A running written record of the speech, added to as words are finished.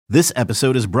This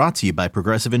episode is brought to you by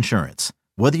Progressive Insurance.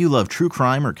 Whether you love true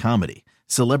crime or comedy,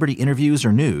 celebrity interviews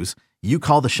or news, you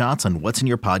call the shots on what's in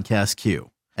your podcast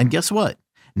queue. And guess what?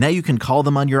 Now you can call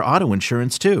them on your auto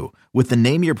insurance too with the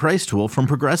Name Your Price tool from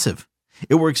Progressive.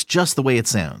 It works just the way it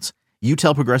sounds. You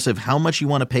tell Progressive how much you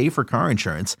want to pay for car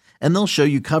insurance, and they'll show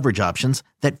you coverage options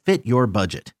that fit your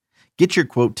budget. Get your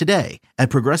quote today at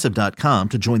Progressive.com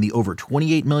to join the over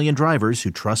 28 million drivers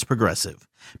who trust Progressive.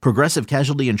 Progressive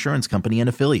Casualty Insurance Company and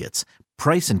Affiliates.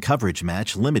 Price and coverage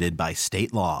match limited by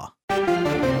state law.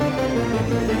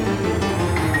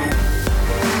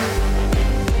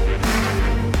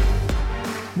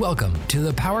 Welcome to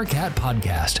the PowerCat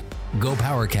Podcast,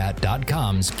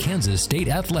 GoPowerCat.com's Kansas State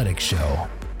Athletics Show.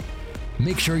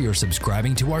 Make sure you're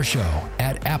subscribing to our show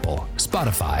at Apple,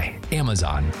 Spotify,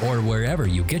 Amazon, or wherever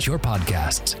you get your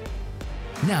podcasts.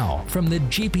 Now, from the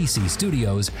GPC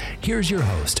studios, here's your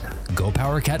host,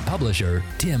 GoPowerCat publisher,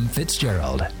 Tim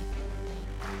Fitzgerald.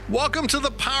 Welcome to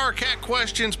the PowerCat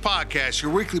Questions Podcast,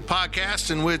 your weekly podcast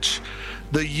in which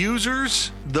the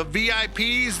users, the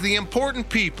VIPs, the important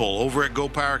people over at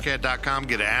GoPowerCat.com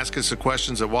get to ask us the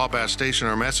questions at Wabash Station,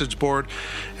 our message board,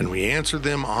 and we answer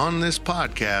them on this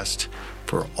podcast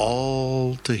for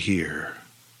all to hear.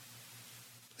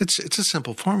 It's a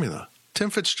simple formula. Tim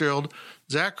Fitzgerald,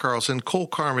 Zach Carlson, Cole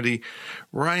Carmody,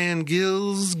 Ryan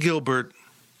Gilbert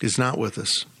is not with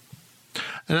us.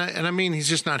 And I mean, he's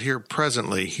just not here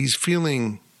presently. He's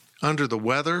feeling under the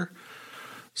weather.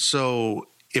 So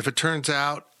if it turns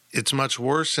out it's much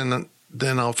worse, and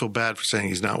then I'll feel bad for saying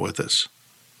he's not with us.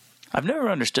 I've never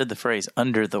understood the phrase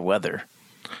under the weather.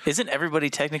 Isn't everybody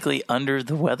technically under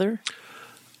the weather?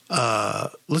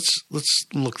 Let's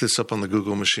look this up on the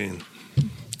Google machine.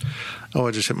 Oh,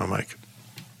 I just hit my mic.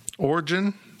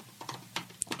 Origin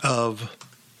of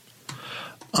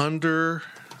under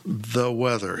the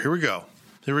weather. Here we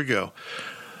go.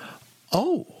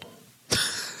 Oh.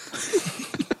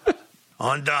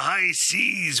 On the high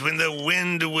seas, when the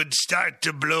wind would start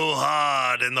to blow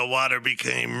hard and the water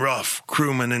became rough,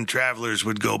 crewmen and travelers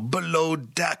would go below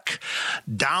deck,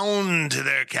 down to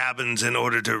their cabins in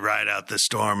order to ride out the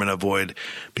storm and avoid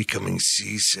becoming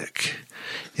seasick.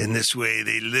 In this way,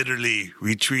 they literally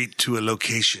retreat to a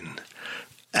location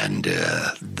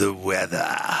under the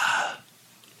weather.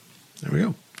 There we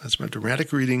go. That's my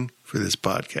dramatic reading for this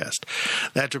podcast.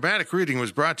 That dramatic reading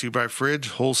was brought to you by Fridge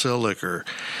Wholesale Liquor.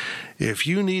 If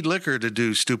you need liquor to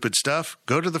do stupid stuff,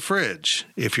 go to the fridge.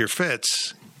 If you're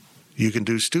Fitz, you can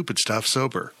do stupid stuff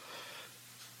sober.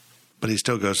 But he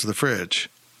still goes to the fridge.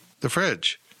 The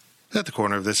fridge. At the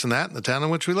corner of this and that in the town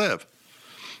in which we live.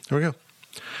 There we go.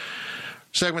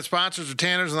 Segment sponsors are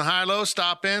Tanner's and the High-Low.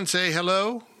 Stop in, say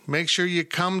hello. Make sure you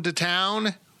come to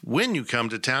town. When you come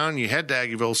to town, you head to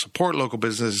Aggieville, support local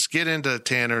businesses, get into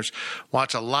Tanner's,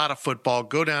 watch a lot of football,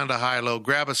 go down to High-Low,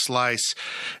 grab a slice,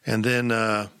 and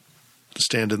then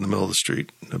stand in the middle of the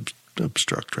street and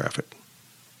obstruct traffic.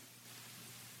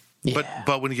 Yeah.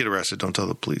 But when you get arrested, don't tell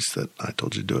the police that I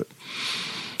told you to do it.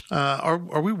 Are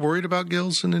we worried about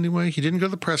Gills in any way? He didn't go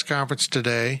to the press conference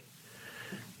today.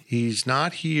 He's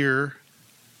not here.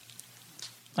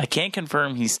 I can't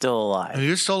confirm he's still alive. He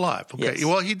is still alive. Okay. Yes.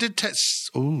 Well, he did text.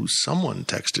 Oh, someone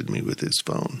texted me with his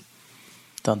phone.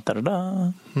 Dun, da, da,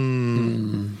 da.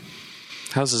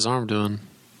 How's his arm doing?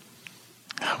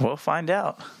 We'll find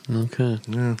out. Okay.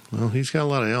 Yeah. Well, he's got a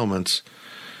lot of ailments.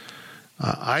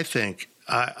 I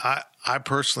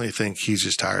personally think he's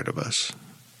just tired of us.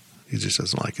 He just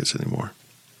doesn't like us anymore.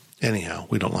 Anyhow,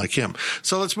 we don't like him.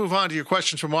 So let's move on to your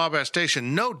questions from Wabash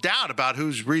Station. No doubt about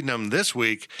who's reading them this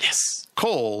week. Yes.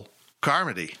 Cole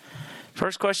Carmody.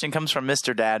 First question comes from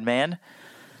Mr. Dadman.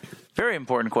 Very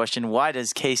important question. Why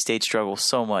does K-State struggle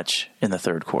so much in the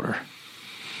third quarter?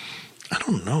 I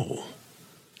don't know.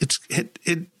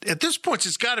 At this point,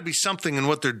 it's got to be something in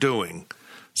what they're doing.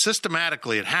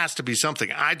 Systematically, it has to be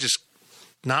something. I just,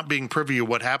 not being privy to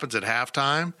what happens at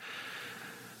halftime.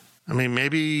 I mean,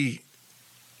 maybe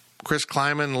Chris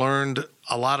Kleiman learned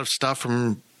a lot of stuff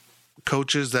from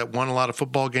coaches that won a lot of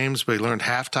football games, but he learned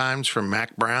half times from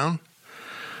Mac Brown.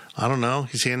 I don't know.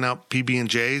 He's handing out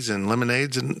PB&Js and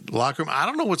lemonades in the locker room. I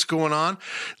don't know what's going on.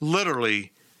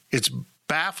 Literally, it's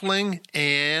baffling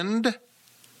and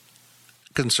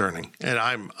concerning. And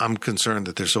I'm concerned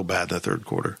that they're so bad in the third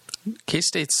quarter.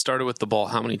 K-State started with the ball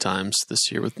how many times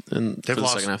this year for the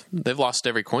second half? They've lost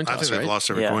every coin toss, I think they've lost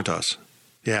every coin toss.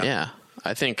 Yeah. Yeah.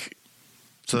 I think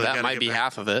so that might be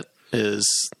half of it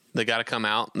is they got to come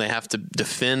out and they have to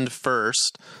defend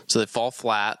first so they fall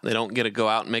flat. They don't get to go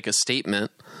out and make a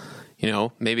statement. You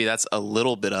know, maybe that's a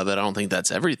little bit of it. I don't think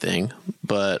that's everything,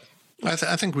 but I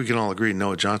think we can all agree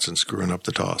Noah Johnson's screwing up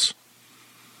the toss.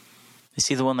 Is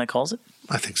he the one that calls it?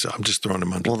 I think so. I'm just throwing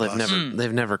him under the bus.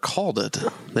 They've never called it.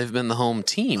 They've been the home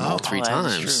team all 3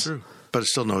 times. True. But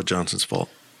it's still Noah Johnson's fault.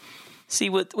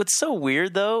 See, what's so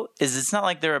weird, though, is it's not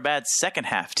like they're a bad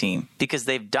second-half team because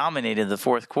they've dominated the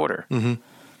fourth quarter. Mm-hmm.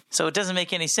 So it doesn't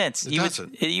make any sense.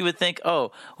 Doesn't. You would think,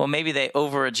 oh, well, maybe they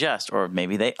over-adjust or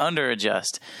maybe they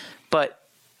under-adjust. But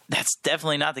that's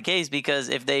definitely not the case because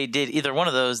if they did either one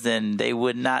of those, then they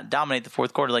would not dominate the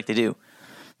fourth quarter like they do.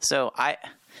 So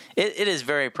it is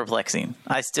very perplexing.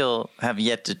 I still have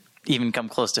yet to even come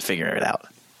close to figuring it out.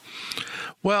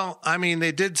 Well, I mean,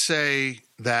 they did say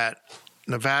that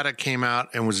Nevada came out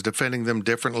and was defending them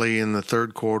differently in the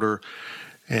third quarter,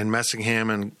 and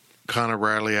Messingham and Connor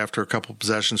Riley, after a couple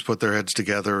possessions, put their heads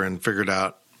together and figured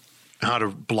out how to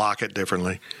block it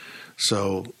differently.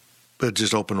 So it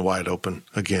just opened wide open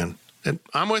again. And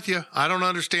I'm with you. I don't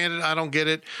understand it. I don't get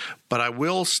it. But I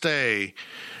will stay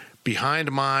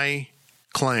behind my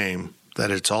claim that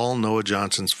it's all Noah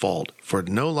Johnson's fault for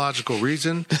no logical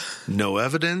reason, no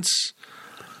evidence.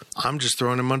 I'm just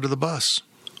throwing him under the bus.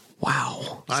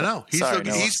 Wow. I know.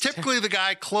 He's typically the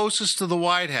guy closest to the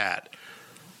white hat.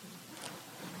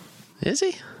 Is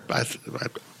he?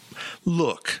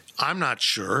 Look, I'm not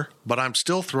sure, but I'm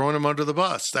still throwing him under the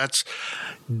bus.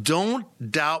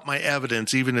 Don't doubt my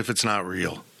evidence, even if it's not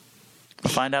real.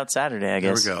 We'll find out Saturday, I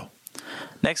guess. There we go.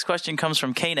 Next question comes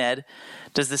from K-Ned.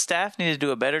 Does the staff need to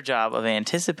do a better job of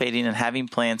anticipating and having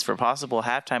plans for possible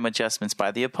halftime adjustments by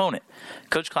the opponent?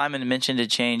 Coach Kleiman mentioned a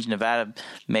change Nevada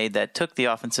made that took the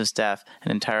offensive staff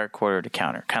an entire quarter to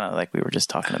counter, kind of like we were just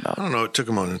talking about. I don't know. It took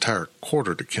them an entire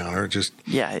quarter to counter. Just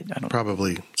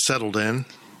probably settled in,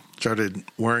 started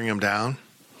wearing them down.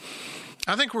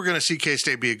 I think we're going to see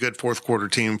K-State be a good fourth quarter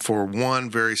team for one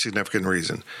very significant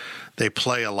reason. They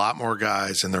play a lot more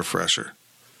guys and they're fresher.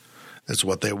 It's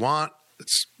what they want.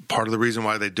 It's part of the reason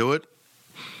why they do it.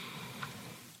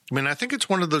 I mean, I think it's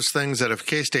one of those things that if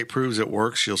K-State proves it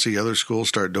works, you'll see other schools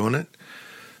start doing it.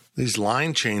 These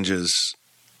line changes,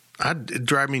 it'd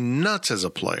drive me nuts as a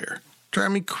player.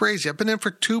 Drive me crazy. I've been in for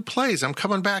 2 plays. I'm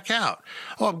coming back out.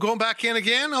 Oh, I'm going back in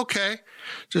again? Okay.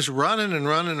 Just running.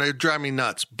 It'd drive me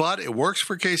nuts. But it works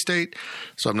for K-State,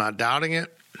 so I'm not doubting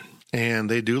it. And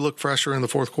they do look fresher in the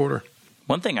fourth quarter.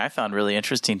 One thing I found really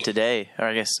interesting today, or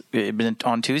I guess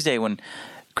on Tuesday when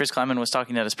Chris Kleiman was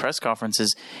talking at his press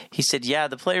conferences, he said, yeah,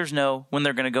 the players know when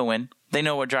they're going to go in. They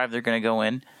know what drive they're going to go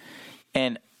in.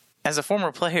 And as a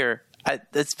former player,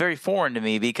 that's very foreign to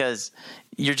me because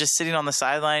you're just sitting on the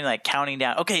sideline like counting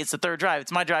down. Okay, it's the third drive.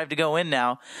 It's my drive to go in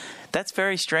now. That's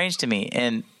very strange to me.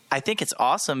 And I think it's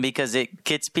awesome because it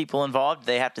gets people involved.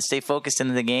 They have to stay focused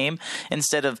in the game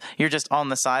instead of you're just on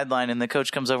the sideline and the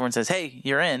coach comes over and says, hey,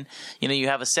 you're in. You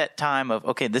have a set time of,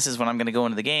 okay, this is when I'm going to go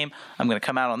into the game. I'm going to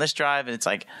come out on this drive. And it's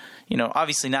like,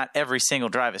 obviously not every single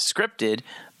drive is scripted,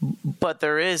 but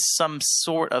there is some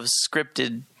sort of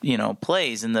scripted,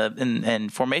 plays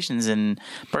and formations and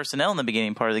personnel in the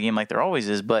beginning part of the game like there always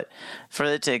is. But for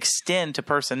it to extend to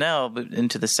personnel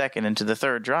into the second and to the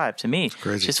third drive, to me,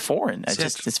 it's just foreign.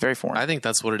 It's very foreign. I think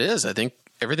that's what it is. I think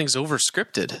everything's over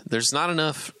scripted. There's not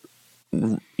enough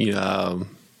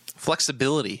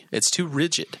flexibility. It's too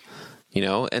rigid,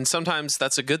 and sometimes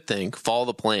that's a good thing. Follow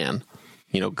the plan.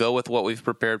 Go with what we've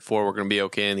prepared for. We're going to be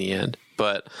okay in the end.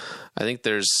 But I think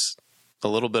there's a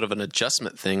little bit of an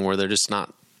adjustment thing where they're just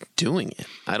not doing it.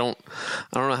 I don't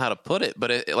know how to put it,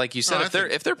 but like you said,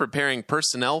 if they're preparing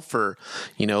personnel for,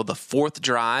 the fourth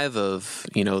drive of,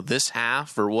 this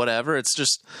half or whatever, it's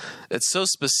so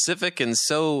specific and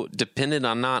so dependent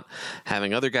on not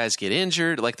having other guys get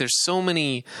injured. Like there's so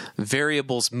many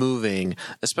variables moving,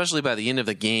 especially by the end of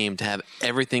the game, to have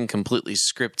everything completely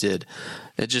scripted.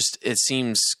 It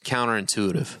seems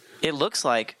counterintuitive. It looks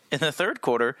like in the third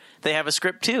quarter, they have a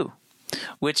script too,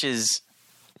 which is,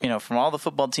 from all the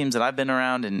football teams that I've been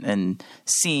around and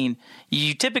seen,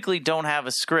 you typically don't have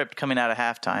a script coming out of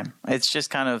halftime. It's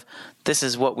just kind of, this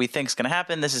is what we think is going to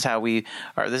happen. This is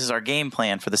this is our game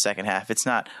plan for the second half. It's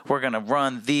not, we're going to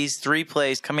run these 3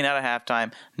 plays coming out of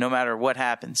halftime no matter what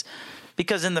happens.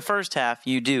 Because in the first half,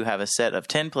 you do have a set of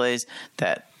 10 plays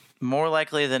that more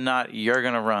likely than not, you're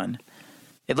going to run.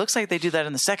 It looks like they do that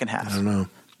in the second half. I don't know.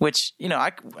 Which,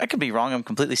 I could be wrong. I'm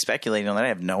completely speculating on that. I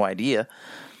have no idea.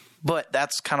 But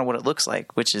that's kind of what it looks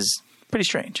like, which is pretty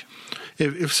strange.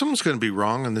 If someone's going to be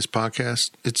wrong on this podcast,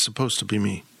 it's supposed to be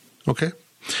me. Okay?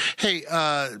 Hey,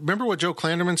 remember what Joe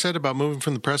Klanderman said about moving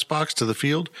from the press box to the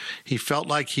field? He felt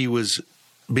like he was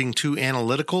being too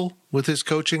analytical with his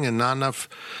coaching and not enough,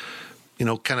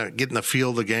 kind of getting the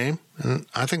feel of the game. And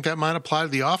I think that might apply to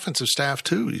the offensive staff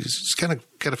too. You just kind of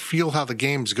got to feel how the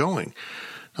game's going.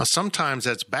 Now, sometimes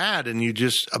that's bad, and you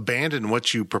just abandon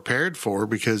what you prepared for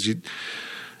because you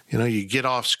get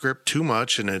off script too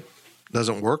much and it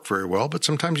doesn't work very well. But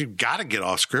sometimes you've got to get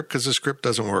off script because the script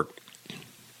doesn't work.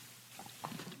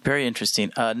 Very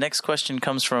interesting. Next question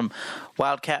comes from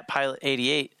Wildcat Pilot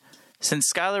 88.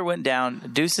 Since Skyler went down,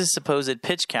 Deuce's supposed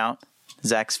pitch count,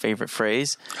 Zach's favorite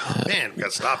phrase. Oh, man, we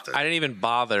got to stop that. I didn't even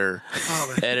bother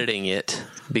editing it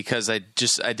because I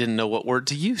didn't know what word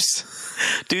to use.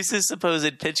 Deuce's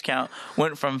supposed pitch count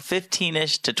went from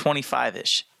 15-ish to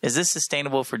 25-ish. Is this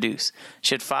sustainable for Deuce?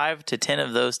 Should 5 to 10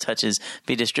 of those touches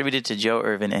be distributed to Joe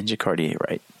Irvin and Jacardier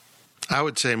Wright? I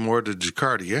would say more to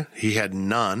Jacardier. He had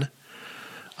none.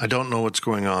 I don't know what's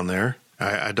going on there.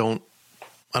 I don't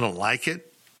like it.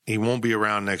 He won't be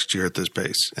around next year at this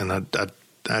pace, and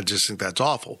I just think that's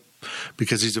awful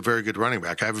because he's a very good running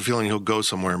back. I have a feeling he'll go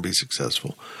somewhere and be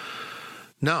successful.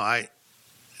 No, I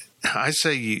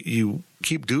say you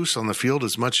keep Deuce on the field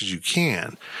as much as you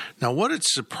can. Now, what it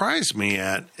surprised me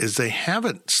at is they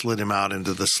haven't slid him out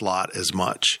into the slot as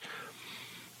much.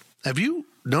 Have you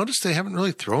noticed they haven't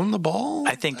really thrown the ball?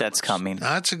 I think that's coming.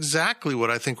 That's exactly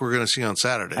what I think we're going to see on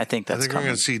Saturday. I think we're going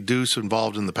to see Deuce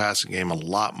involved in the passing game a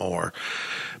lot more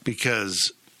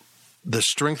because the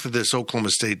strength of this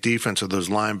Oklahoma State defense are those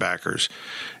linebackers.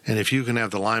 And if you can have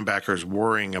the linebackers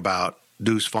worrying about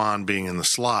Deuce Vaughn being in the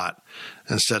slot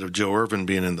instead of Joe Irvin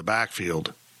being in the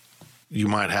backfield, you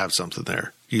might have something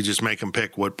there. You just make them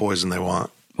pick what poison they want.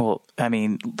 Well, I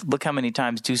mean, look how many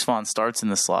times Deuce Vaughn starts in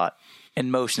the slot and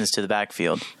motions to the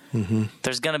backfield. Mm-hmm.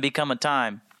 There's going to become a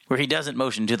time where he doesn't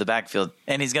motion to the backfield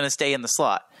and he's going to stay in the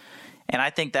slot. And I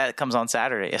think that comes on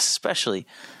Saturday, especially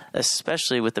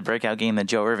with the breakout game that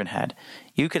Joe Irvin had.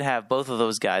 You could have both of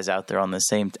those guys out there at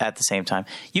the same time.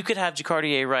 You could have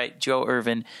Jacardier Wright, Joe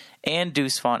Irvin, and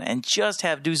Deuce Vaughn, and just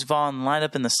have Deuce Vaughn line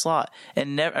up in the slot.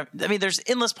 And there's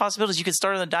endless possibilities. You could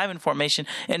start in the diamond formation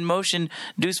and motion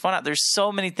Deuce Vaughn out. There's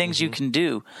so many things you can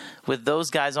do with those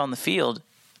guys on the field.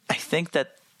 I think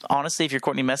that, honestly, if you're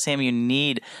Courtney Messingham, you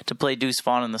need to play Deuce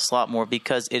Vaughn in the slot more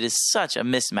because it is such a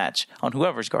mismatch on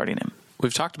whoever's guarding him.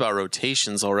 We've talked about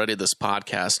rotations already this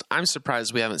podcast. I'm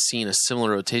surprised we haven't seen a similar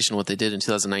rotation to what they did in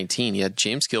 2019. You had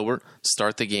James Gilbert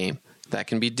start the game. That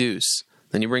can be Deuce.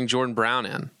 Then you bring Jordan Brown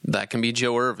in. That can be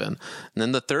Joe Irvin. And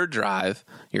then the third drive,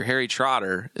 your Harry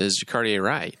Trotter is Jacardier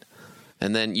Wright.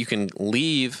 And then you can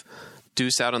leave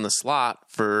Deuce out in the slot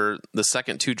for the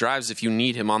second two drives if you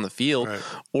need him on the field, right.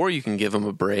 Or you can give him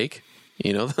a break.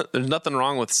 You know, there's nothing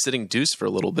wrong with sitting Deuce for a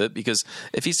little bit because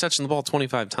if he's touching the ball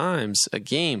 25 times a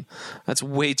game, that's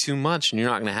way too much, and you're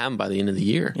not going to have him by the end of the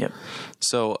year. Yep.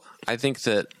 So I think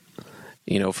that,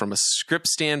 you know, from a script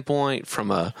standpoint,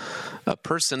 from a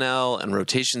personnel and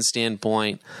rotation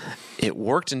standpoint, it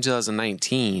worked in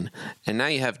 2019, and now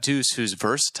you have Deuce who's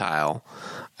versatile.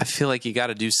 I feel like you got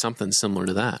to do something similar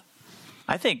to that.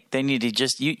 I think they need to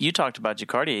just you talked about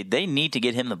Jacardier. They need to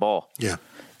get him the ball. Yeah.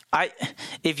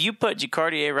 If you put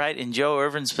Jacardier Wright in Joe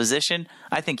Irvin's position,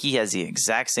 I think he has the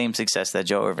exact same success that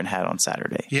Joe Irvin had on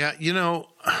Saturday. Yeah, you know,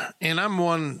 and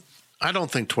I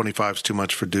don't think 25 is too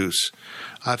much for Deuce.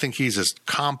 I think he's a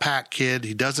compact kid.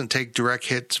 He doesn't take direct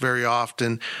hits very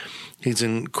often. He's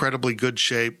in incredibly good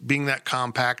shape. Being that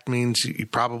compact means he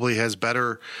probably has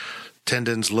better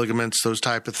tendons, ligaments, those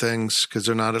type of things, because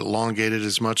they're not elongated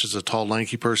as much as a tall,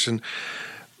 lanky person.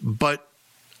 But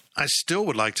I still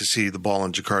would like to see the ball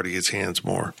in Jacardier's hands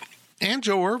more, and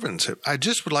Joe Irvin's. I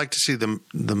just would like to see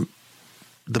the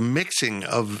mixing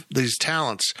of these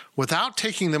talents without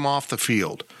taking them off the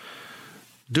field.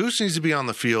 Deuce needs to be on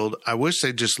the field. I wish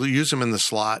they'd just use him in the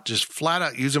slot, just flat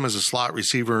out use him as a slot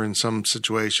receiver in some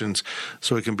situations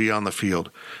so he can be on the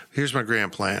field. Here's my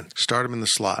grand plan. Start him in the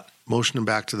slot. Motion him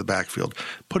back to the backfield.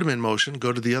 Put him in motion,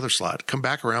 go to the other slot. Come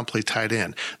back around, play tight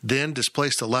end. Then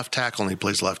displace the left tackle, and he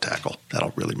plays left tackle.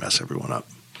 That'll really mess everyone up.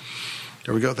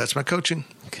 There we go. That's my coaching.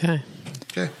 Okay.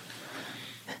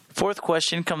 Fourth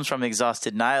question comes from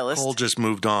Exhausted Nihilist. Cole just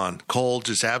moved on. Cole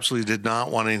just absolutely did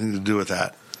not want anything to do with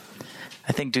that.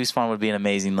 I think Deuce Vaughn would be an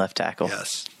amazing left tackle.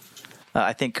 Yes.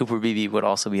 I think Cooper Beebe would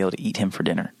also be able to eat him for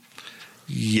dinner.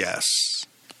 Yes.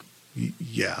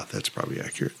 Yeah, that's probably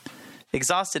accurate.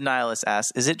 Exhausted Nihilist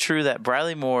asks, is it true that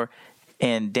Briley Moore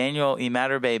and Daniel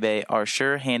Imatorbhebhe are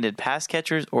sure-handed pass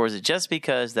catchers, or is it just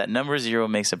because that number 0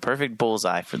 makes a perfect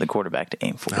bullseye for the quarterback to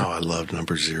aim for? Oh, I love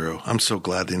number 0. I'm so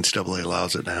glad the NCAA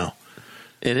allows it now.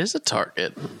 It is a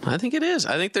target. I think it is.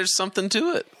 I think there's something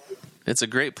to it. It's a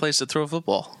great place to throw a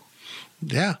football.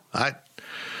 Yeah, I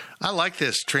like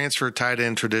this transfer tight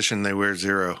end tradition. They wear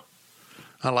 0.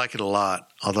 I like it a lot.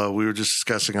 Although we were just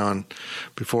discussing on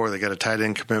before, they got a tight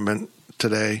end commitment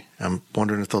today. I'm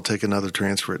wondering if they'll take another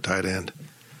transfer at tight end.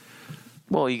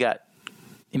 Well, you got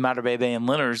Imada Bebe and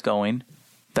Lenners going.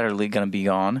 They're going to be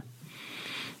gone.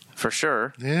 For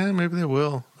sure. Yeah, maybe they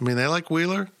will. I mean, they like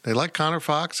Wheeler. They like Connor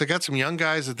Fox. They got some young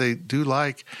guys that they do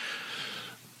like.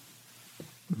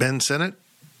 Ben Sinnott.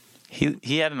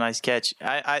 He had a nice catch.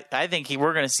 I think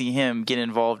we're going to see him get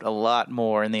involved a lot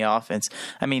more in the offense.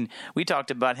 I mean, we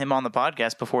talked about him on the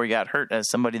podcast before he got hurt as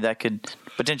somebody that could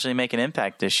potentially make an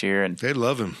impact this year. And they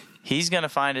love him. He's going to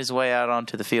find his way out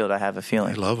onto the field, I have a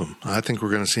feeling. They love him. I think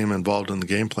we're going to see him involved in the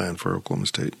game plan for Oklahoma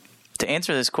State. To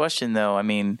answer this question, though, I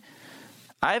mean,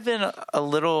 I've been a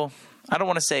little – I don't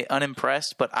want to say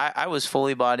unimpressed, but I was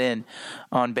fully bought in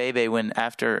on Bebe when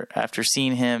after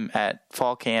seeing him at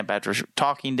fall camp, after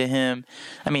talking to him.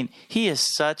 I mean, he is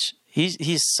such he's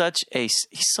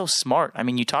so smart. I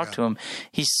mean, you talk to him,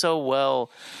 he's so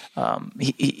well.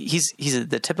 He's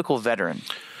the typical veteran.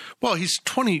 Well, he's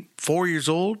 24 years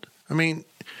old. I mean,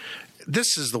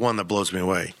 this is the one that blows me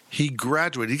away. He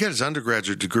graduated. He got his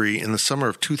undergraduate degree in the summer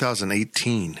of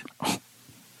 2018.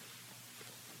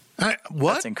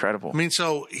 What? That's incredible. I mean,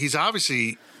 so he's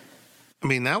obviously,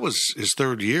 that was his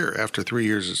third year after 3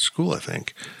 years at school, I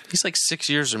think. He's like 6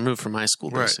 years removed from high school,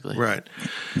 basically. Right.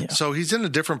 Yeah. So he's in a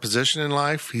different position in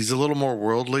life. He's a little more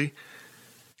worldly.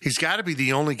 He's got to be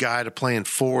the only guy to play in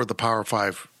 4 of the Power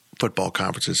 5 football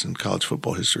conferences in college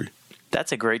football history.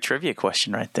 That's a great trivia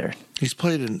question right there. He's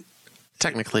played in...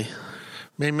 Technically.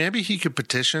 Maybe he could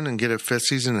petition and get a 5th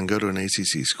season and go to an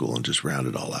ACC school and just round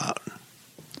it all out.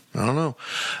 I don't know.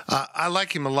 I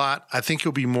like him a lot. I think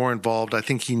he'll be more involved. I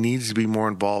think he needs to be more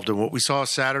involved. And what we saw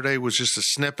Saturday was just a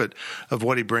snippet of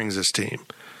what he brings this team.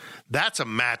 That's a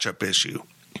matchup issue.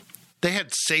 They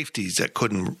had safeties that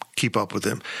couldn't keep up with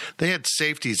him. They had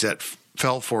safeties that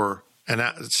fell for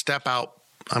a step out.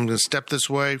 I'm going to step this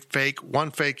way,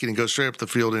 one fake, and he goes straight up the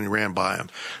field and he ran by him.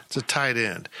 It's a tight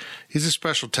end. He's a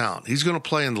special talent. He's going to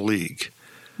play in the league.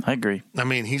 I agree. I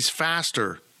mean, he's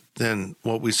faster than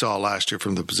what we saw last year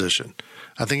from the position.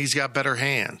 I think he's got better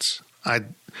hands.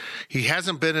 He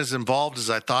hasn't been as involved as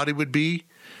I thought he would be,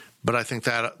 but I think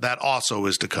that also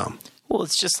is to come. Well,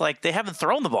 it's just like they haven't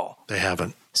thrown the ball. They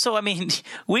haven't. So, I mean,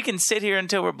 we can sit here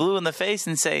until we're blue in the face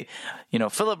and say,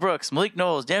 Phillip Brooks, Malik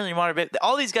Knowles, Daniel Imada,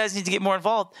 all these guys need to get more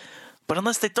involved. But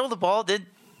unless they throw the ball,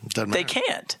 they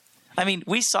can't. I mean,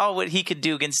 we saw what he could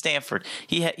do against Stanford.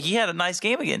 He had a nice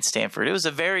game against Stanford. It was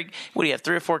a what do you have,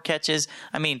 3 or 4 catches?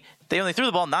 I mean, they only threw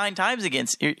the ball 9 times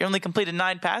you only completed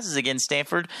 9 passes against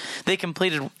Stanford. They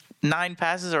completed 9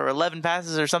 passes or 11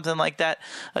 passes or something like that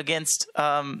against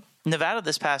Nevada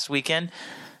this past weekend.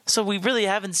 So we really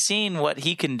haven't seen what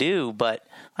he can do, but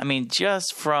I mean,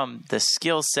 just from the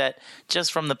skill set,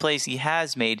 just from the plays he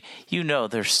has made,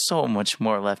 there's so much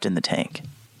more left in the tank.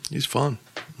 He's fun.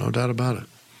 No doubt about it.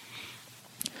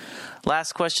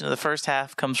 Last question of the first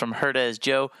half comes from Herdez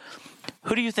Joe.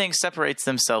 Who do you think separates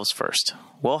themselves first,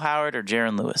 Will Howard or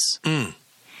Jaron Lewis? I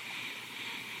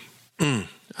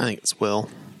think it's Will.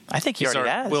 I think he already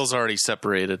has. Will's already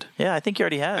separated. Yeah, I think he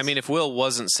already has. I mean, if Will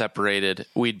wasn't separated,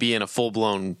 we'd be in a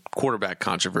full-blown quarterback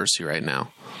controversy right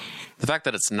now. The fact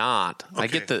that it's not, okay.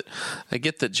 I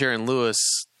get that Jaron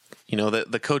Lewis,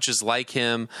 the coaches like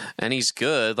him and he's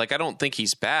good. Like, I don't think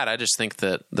he's bad. I just think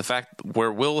that the fact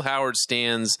where Will Howard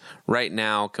stands right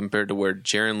now compared to where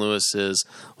Jaron Lewis is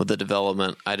with the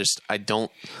development, I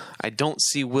don't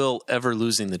see Will ever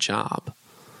losing the job.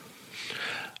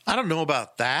 I don't know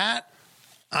about that.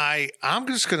 I'm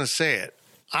just going to say it.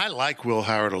 I like Will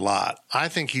Howard a lot. I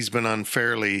think he's been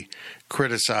unfairly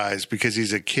criticized because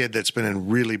he's a kid that's been in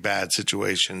really bad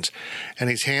situations, and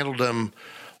he's handled them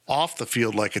off the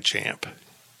field like a champ. I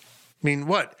mean,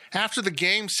 what? After the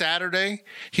game Saturday,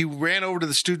 he ran over to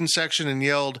the student section and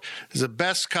yelled, "It's the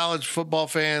best college football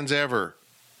fans ever."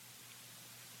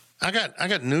 I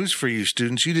got news for you,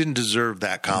 students. You didn't deserve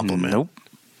that compliment. Nope.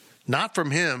 Not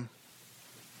from him.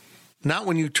 Not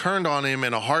when you turned on him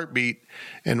in a heartbeat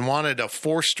and wanted a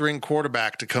 4th-string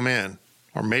quarterback to come in,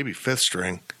 or maybe 5th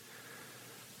string.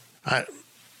 I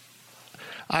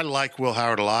like Will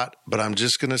Howard a lot, but I'm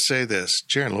just going to say this.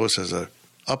 Jaron Lewis has an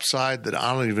upside that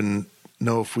I don't even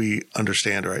know if we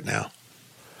understand right now.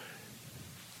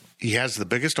 He has the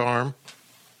biggest arm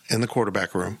in the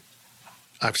quarterback room.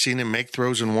 I've seen him make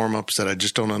throws and warm-ups that I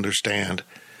just don't understand.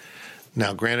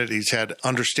 Now, granted, he's had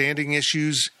understanding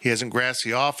issues. He hasn't grasped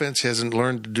the offense. He hasn't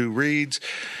learned to do reads.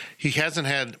 He hasn't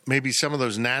had maybe some of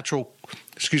those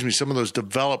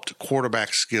developed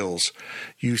quarterback skills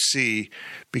you see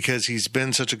because he's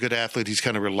been such a good athlete. He's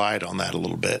kind of relied on that a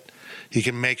little bit. He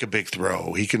can make a big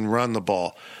throw. He can run the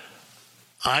ball.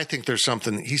 I think there's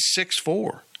something. He's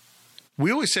 6'4".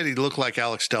 We always said he looked like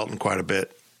Alex Delton quite a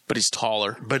bit But he's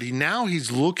taller. But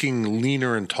he's looking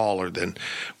leaner and taller than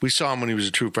we saw him when he was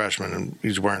a true freshman, and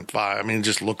he's wearing 5. I mean, it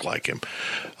just looked like him.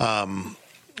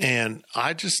 And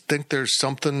I just think there's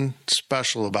something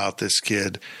special about this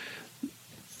kid.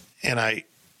 And I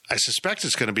suspect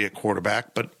it's going to be a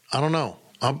quarterback, but I don't know.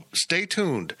 Stay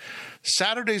tuned.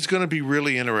 Saturday's going to be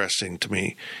really interesting to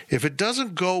me. If it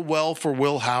doesn't go well for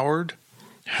Will Howard,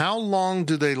 how long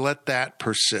do they let that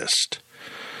persist?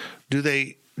 Do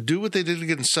they do what they did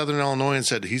against Southern Illinois and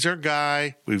said, he's our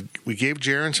guy, we gave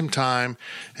Jaron some time,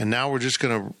 and now we're just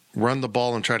going to run the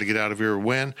ball and try to get out of here or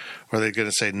win? Or are they going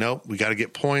to say, nope, we got to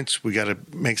get points, we got to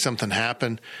make something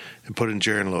happen and put in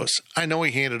Jaron Lewis? I know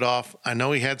he handed off. I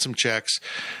know he had some checks.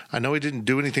 I know he didn't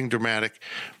do anything dramatic,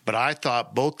 but I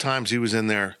thought both times he was in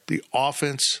there, the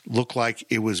offense looked like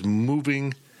it was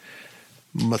moving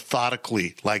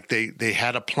methodically, like they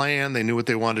had a plan. They knew what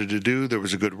they wanted to do. There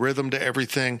was a good rhythm to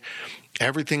everything.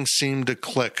 Everything seemed to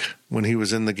click when he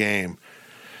was in the game,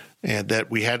 and that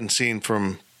we hadn't seen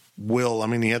from Will. I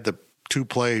mean, he had the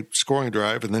 2-play scoring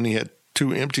drive, and then he had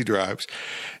 2 empty drives.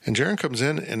 And Jaron comes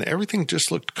in, and everything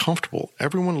just looked comfortable.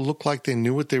 Everyone looked like they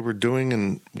knew what they were doing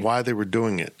and why they were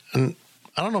doing it. And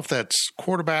I don't know if that's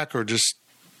quarterback or just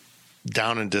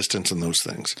down in distance and those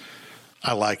things.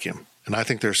 I like him, and I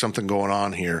think there's something going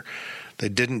on here. They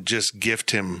didn't just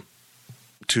gift him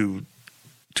to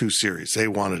 2 series. They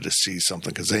wanted to see something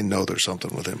because they know there's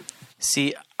something with him.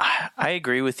 See, I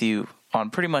agree with you on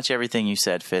pretty much everything you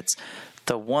said, Fitz.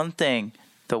 The one thing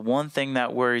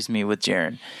that worries me with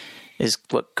Jaron is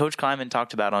what Coach Kleiman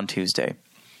talked about on Tuesday,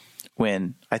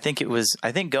 when I think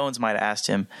Goins might have asked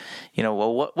him,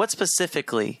 well, what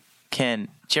specifically can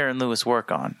Jaron Lewis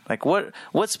work on? Like what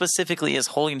specifically is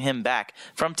holding him back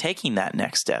from taking that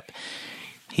next step?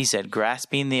 He said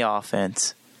grasping the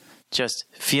offense, just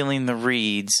feeling the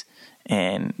reads,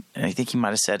 and I think he might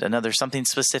have said something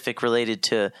specific related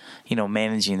to,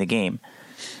 managing the game.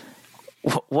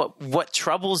 What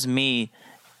troubles me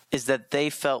is that they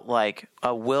felt like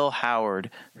a Will Howard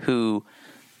who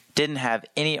didn't have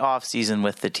any offseason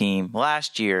with the team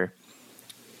last year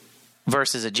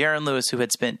versus a Jaron Lewis who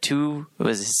had spent it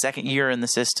was his second year in the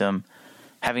system,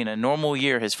 having a normal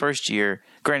year his first year.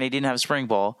 Granted, he didn't have spring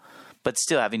ball, but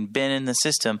still having been in the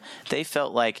system, they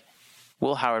felt like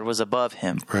Will Howard was above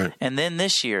him. Right. And then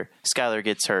this year, Skylar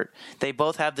gets hurt. They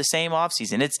both have the same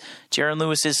offseason. It's Jaron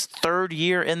Lewis's 3rd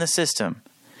year in the system,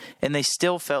 and they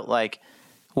still felt like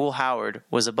Will Howard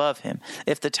was above him.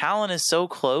 If the talent is so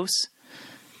close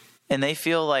and they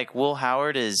feel like Will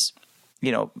Howard is,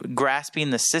 grasping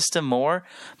the system more,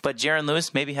 but Jaron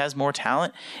Lewis maybe has more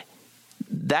talent,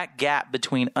 that gap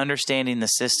between understanding the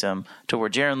system to where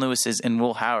Jaron Lewis is and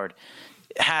Will Howard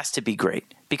has to be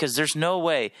great. Because there's no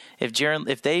way if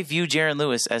they view Jaron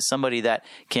Lewis as somebody that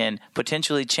can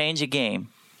potentially change a game,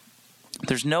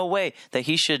 there's no way that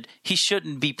he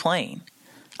shouldn't be playing.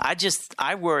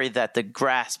 I worry that the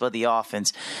grasp of the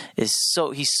offense he's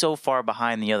so far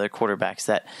behind the other quarterbacks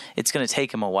that it's going to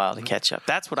take him a while to catch up.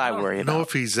 That's what I worry about. I don't know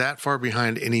if he's that far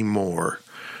behind anymore.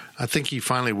 I think he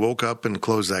finally woke up and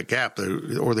closed that gap,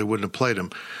 or they wouldn't have played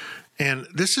him. And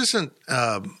this isn't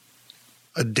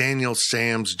a Daniel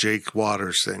Sams, Jake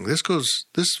Waters thing. This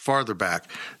is farther back.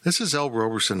 This is El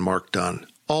Roberson, Mark Dunn,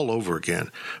 all over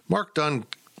again. Mark Dunn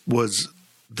was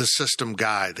the system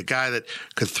guy, the guy that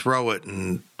could throw it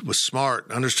and was smart,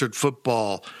 understood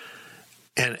football.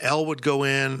 And El would go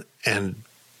in and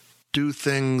do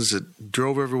things that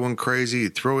drove everyone crazy.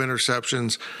 He'd throw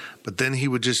interceptions, but then he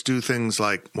would just do things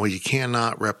like, well, you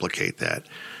cannot replicate that.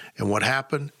 And what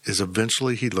happened is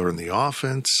eventually he learned the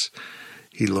offense.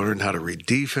 He learned how to read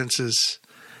defenses.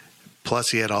 Plus,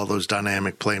 he had all those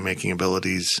dynamic playmaking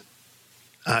abilities.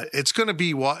 It's going to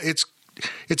be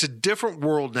it's a different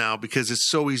world now because it's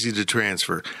so easy to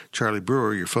transfer. Charlie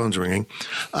Brewer, your phone's ringing.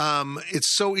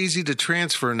 It's so easy to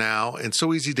transfer now and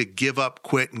so easy to give up,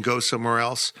 quit, and go somewhere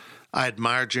else. I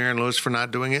admire Jaron Lewis for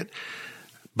not doing it,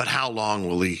 but how long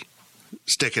will he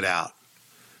stick it out?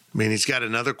 I mean, he's got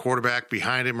another quarterback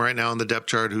behind him right now on the depth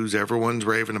chart who's everyone's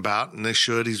raving about, and they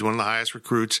should. He's one of the highest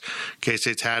recruits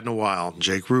K-State's had in a while,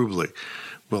 Jake Rubley.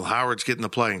 Will Howard's getting the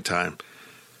playing time.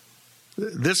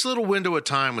 This little window of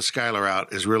time with Skylar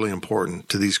out is really important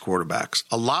to these quarterbacks.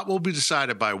 A lot will be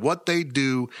decided by what they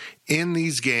do in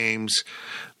these games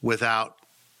without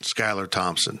Skylar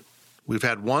Thompson. We've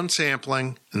had one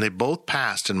sampling, and they both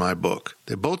passed in my book.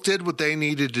 They both did what they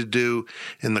needed to do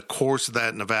in the course of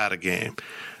that Nevada game.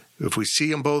 If we see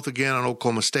them both again on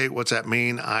Oklahoma State, what's that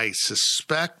mean? I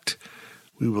suspect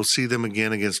we will see them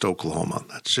again against Oklahoma.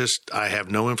 I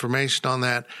have no information on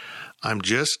that. I'm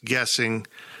just guessing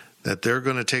that they're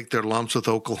going to take their lumps with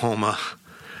Oklahoma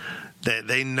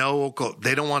They know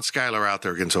they don't want Skyler out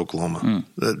there against Oklahoma.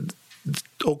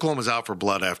 Oklahoma's out for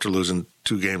blood after losing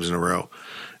 2 games in a row,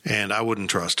 and I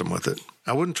wouldn't trust them with it.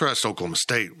 I wouldn't trust Oklahoma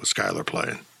State with Skyler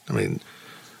playing. I mean,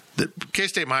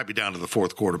 K-State might be down to the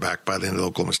 4th quarterback by the end of the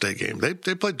Oklahoma State game. They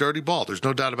play dirty ball. There's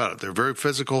no doubt about it. They're very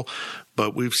physical,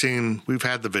 but we've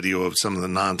had the video of some of the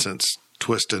nonsense,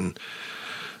 twisting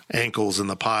ankles in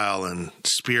the pile and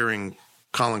spearing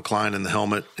Colin Klein in the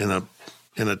helmet in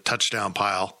a touchdown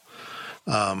pile.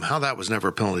 How that was never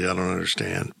a penalty, I don't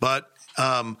understand. But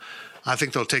I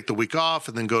think they'll take the week off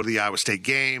and then go to the Iowa State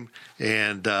game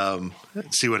and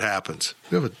see what happens.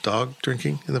 We have a dog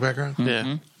drinking in the background?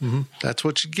 Yeah. Mm-hmm. That's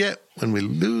what you get when we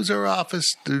lose our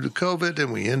office due to COVID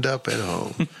and we end up at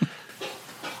home.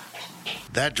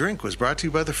 That drink was brought to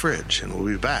you by The Fridge, and we'll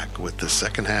be back with the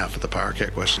second half of the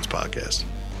PowerCat Questions podcast.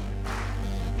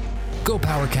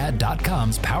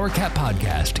 GoPowerCat.com's PowerCat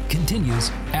podcast continues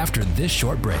after this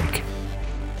short break.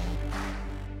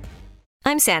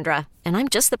 I'm Sandra, and I'm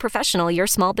just the professional your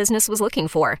small business was looking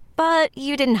for. But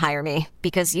you didn't hire me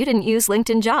because you didn't use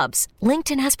LinkedIn Jobs.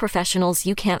 LinkedIn has professionals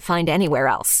you can't find anywhere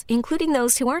else, including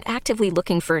those who aren't actively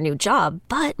looking for a new job,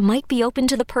 but might be open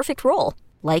to the perfect role,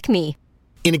 like me.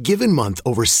 In a given month,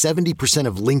 over 70%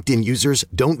 of LinkedIn users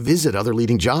don't visit other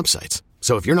leading job sites.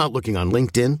 So if you're not looking on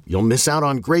LinkedIn, you'll miss out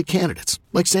on great candidates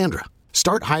like Sandra.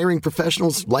 Start hiring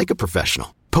professionals like a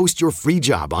professional. Post your free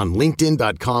job on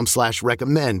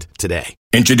linkedin.com/recommend today.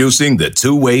 Introducing the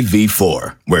Two-Way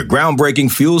V4, where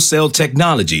groundbreaking fuel cell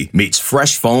technology meets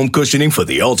fresh foam cushioning for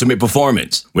the ultimate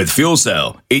performance. With fuel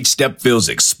cell, each step feels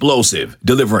explosive,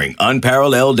 delivering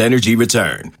unparalleled energy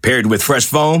return. Paired with fresh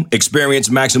foam, experience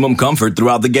maximum comfort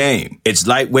throughout the game. Its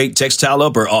lightweight textile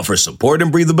upper offers support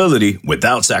and breathability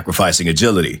without sacrificing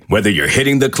agility. Whether you're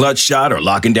hitting the clutch shot or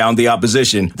locking down the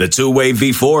opposition, the Two-Way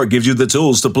V4 gives you the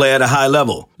tools to play at a high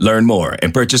level. Learn more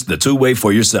and purchase the Two-Way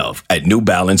for yourself at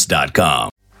newbalance.com.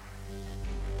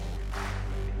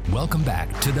 Welcome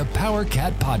back to the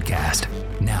PowerCat podcast.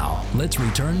 Now, let's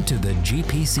return to the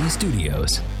GPC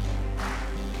studios.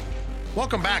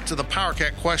 Welcome back to the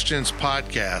PowerCat Questions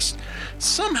podcast.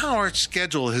 Somehow our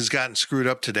schedule has gotten screwed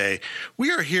up today.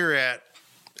 We are here at...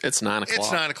 It's 9 o'clock.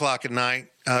 It's 9 o'clock at night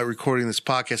recording this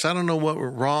podcast. I don't know what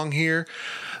went wrong here.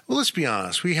 Well, let's be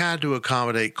honest. We had to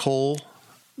accommodate Cole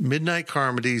Midnight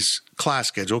Carmody's class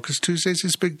schedule because Tuesday's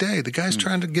his big day. The guy's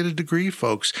trying to get a degree,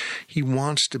 folks. He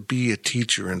wants to be a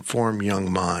teacher and form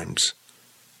young mimes.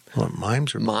 What,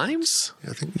 mimes? Mimes?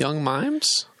 I think Young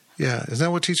mimes? Yeah. Isn't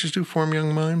that what teachers do, form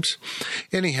young mimes?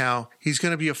 Anyhow, he's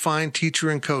going to be a fine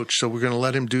teacher and coach, so we're going to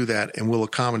let him do that, and we'll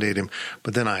accommodate him.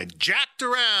 But then I jacked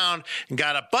around and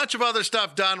got a bunch of other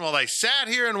stuff done while they sat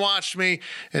here and watched me,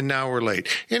 and now we're late.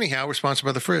 Anyhow, we're sponsored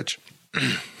by The Fridge.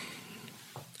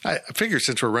 I figure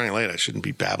since we're running late, I shouldn't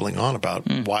be babbling on about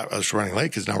why I was running late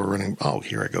because now we're running. Oh,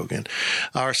 here I go again.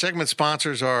 Our segment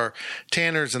sponsors are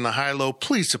Tanner's and the High-Low.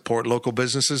 Please support local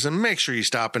businesses and make sure you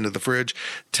stop into The Fridge.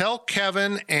 Tell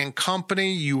Kevin and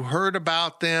company you heard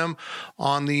about them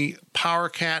on the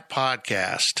PowerCat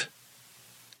podcast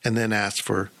and then ask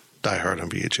for Die Hard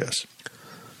on VHS.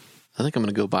 I think I'm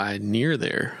going to go by near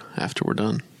there after we're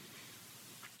done.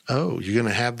 Oh, you're going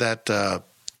to have that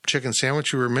chicken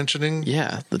sandwich you were mentioning?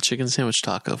 Yeah, the chicken sandwich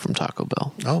taco from Taco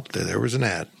Bell. Oh, there was an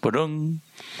ad. Ba-dung.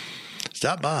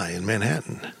 Stop by in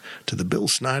Manhattan to the Bill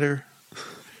Snyder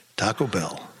Taco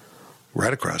Bell,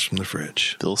 right across from The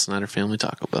Fridge. Bill Snyder Family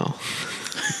Taco Bell.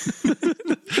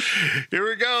 Here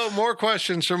we go. More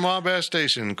questions from Wabash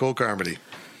Station. Cole Carmody.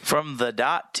 From the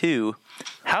dot two,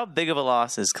 how big of a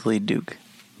loss is Khalid Duke?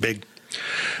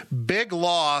 Big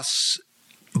loss,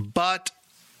 but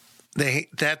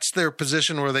that's their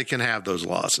position where they can have those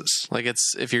losses. Like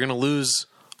it's if you're going to lose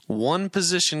one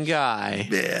position guy,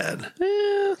 bad.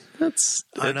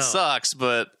 It sucks,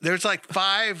 but there's like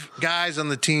 5 guys on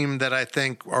the team that I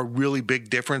think are really big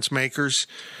difference makers.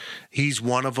 He's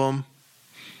one of them.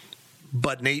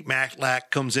 But Nate Matlack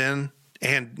comes in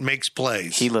and makes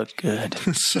plays. He looked good.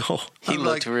 He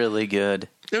looked really good.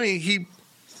 I mean,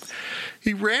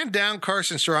 he ran down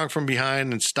Carson Strong from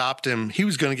behind and stopped him. He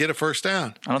was going to get a first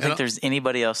down. I don't think there's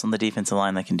anybody else on the defensive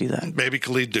line that can do that. Maybe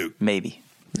Khalid Duke. Maybe.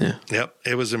 Yeah. Yep.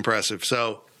 It was impressive.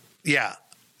 So, yeah.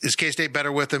 Is K-State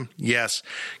better with him? Yes.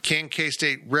 Can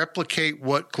K-State replicate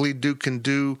what Khalid Duke can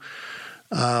do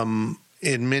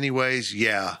in many ways?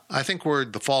 Yeah. I think where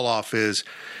the fall off is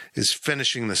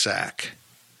finishing the sack.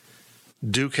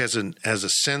 Duke has a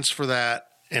sense for that.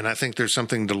 And I think there's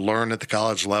something to learn at the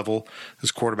college level.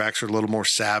 His quarterbacks are a little more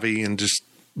savvy and just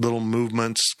little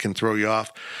movements can throw you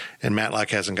off. And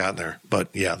Matlack hasn't gotten there. But,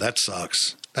 yeah, that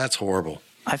sucks. That's horrible.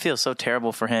 I feel so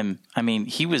terrible for him. I mean,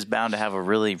 he was bound to have a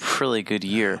really, really good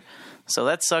year. So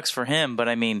that sucks for him. But,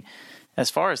 I mean, as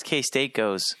far as K-State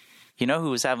goes, you know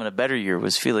who was having a better year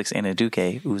was Felix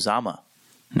Anudike-Uzomah.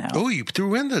 Now. Oh, you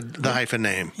threw in the hyphen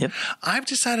name. Yep. I've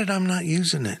decided I'm not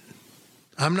using it.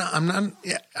 I'm not.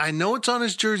 I know it's on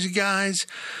his jersey, guys,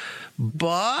 but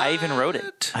I even wrote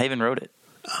it. They have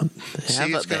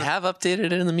updated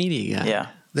it in the media guide. Yeah.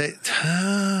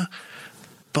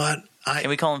 Can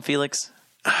we call him Felix?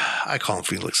 I call him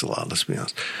Felix a lot, let's be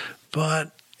honest.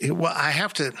 But I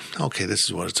have to. Okay, this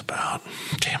is what it's about.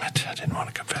 Damn it! I didn't want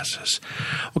to confess this.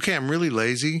 Okay, I'm really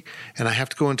lazy, and I have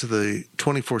to go into the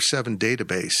 24/7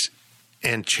 database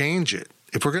and change it.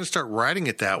 If we're going to start writing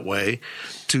it that way,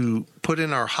 to put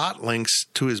in our hot links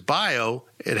to his bio,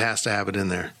 it has to have it in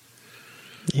there.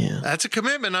 Yeah, that's a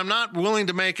commitment I'm not willing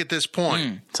to make at this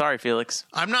point. Sorry, Felix.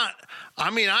 I'm not.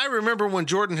 I mean, I remember when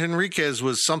Jordan Henriquez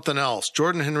was something else.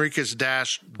 Jordan Henriquez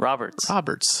 - Roberts. I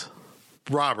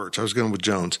was going with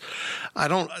Jones. I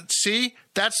don't see.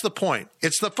 That's the point.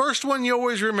 It's the first one you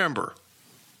always remember.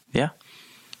 Yeah.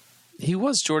 He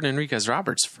was Jordan Henriquez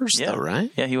Roberts first, though,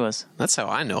 right? Yeah, he was. That's how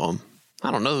I know him.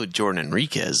 I don't know who Jordan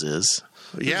Henriquez is.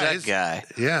 Who's that guy?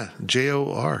 Yeah,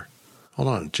 J-O-R. Hold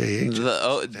on, J-H.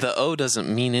 The O doesn't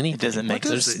mean anything. It doesn't make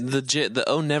sense. The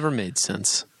O never made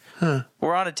sense. Huh.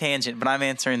 We're on a tangent, but I'm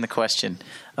answering the question.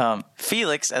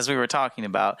 Felix, as we were talking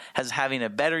about, has having a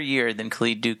better year than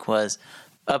Khalid Duke was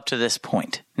up to this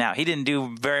point. Now, he didn't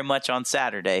do very much on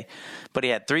Saturday, but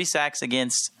he had 3 sacks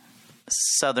against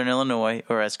Southern Illinois,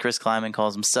 or as Chris Kleiman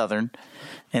calls them, Southern.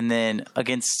 And then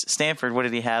against Stanford, what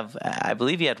did he have? I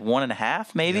believe he had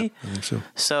 1.5, maybe. Yep, I think so.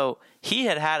 So he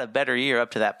had a better year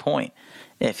up to that point.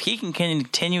 If he can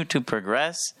continue to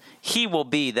progress, he will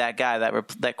be that guy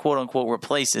that quote-unquote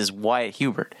replaces Wyatt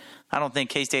Hubert. I don't think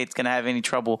K-State's going to have any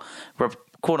trouble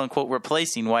quote-unquote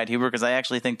replacing Wyatt Hubert, because I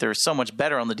actually think they're so much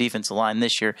better on the defensive line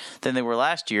this year than they were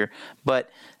last year. But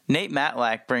Nate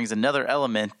Matlack brings another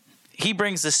element. He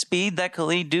brings the speed that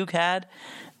Khalid Duke had.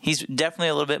 He's definitely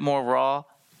a little bit more raw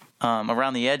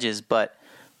around the edges, but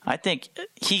I think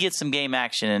he gets some game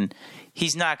action, and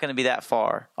he's not going to be that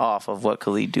far off of what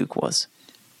Khalid Duke was.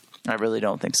 I really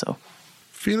don't think so.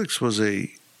 Felix was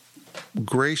a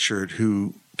gray shirt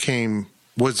who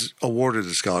was awarded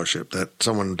a scholarship that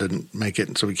someone didn't make it,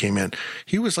 and so he came in.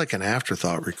 He was like an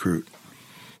afterthought recruit.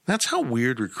 That's how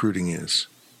weird recruiting is.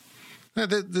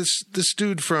 This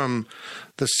dude from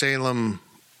the Salem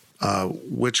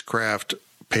witchcraft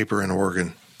paper in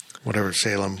Oregon, whatever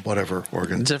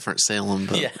Oregon. Different Salem,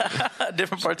 but yeah,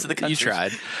 different parts of the country. You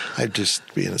tried. I'm just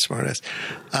being a smartass.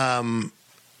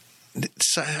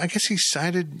 I guess he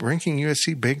cited ranking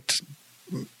USC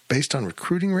based on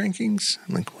recruiting rankings.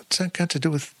 I'm like, what's that got to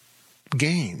do with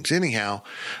games? Anyhow,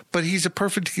 but he's a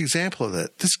perfect example of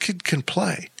that. This kid can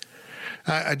play.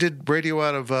 I did radio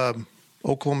out of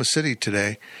Oklahoma City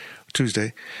Tuesday,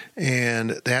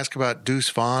 and they asked about Deuce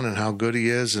Vaughn and how good he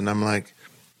is, and I'm like,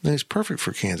 he's perfect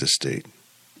for Kansas State.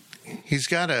 He's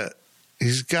got a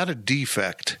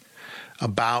defect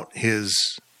about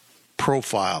his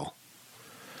profile.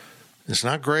 It's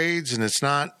not grades and it's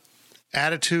not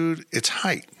attitude, it's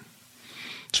height.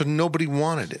 So nobody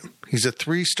wanted him. He's a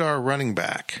 3-star running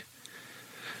back,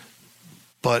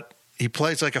 but he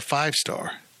plays like a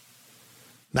 5-star.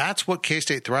 That's what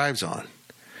K-State thrives on.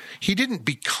 He didn't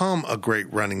become a great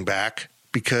running back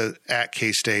because at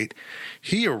K-State,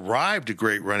 he arrived a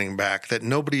great running back that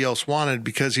nobody else wanted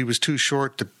because he was too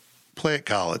short to play at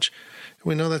college.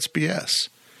 We know that's BS.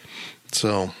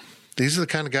 So these are the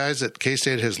kind of guys that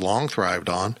K-State has long thrived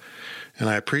on, and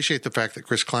I appreciate the fact that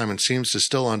Chris Kleiman seems to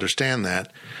still understand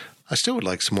that. I still would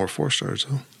like some more 4-stars,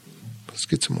 though. Let's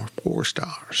get some more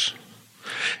 4-stars.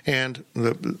 And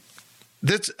I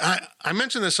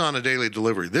mentioned this on a daily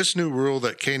delivery. This new rule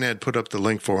that KNED put up the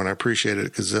link for, and I appreciate it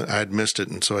because I had missed it,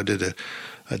 and so I did a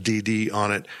DD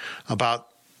on it, about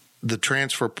the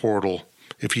transfer portal.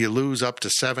 If you lose up to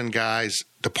 7 guys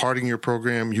departing your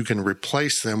program, you can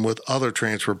replace them with other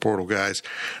transfer portal guys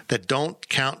that don't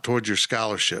count towards your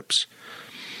scholarships.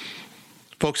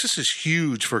 Folks, this is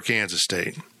huge for Kansas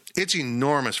State. It's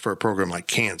enormous for a program like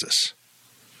Kansas.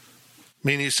 I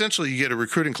mean, essentially, you get a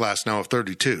recruiting class now of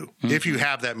 32, if you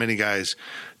have that many guys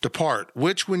depart,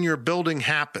 which when you're building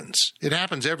happens. It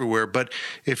happens everywhere, but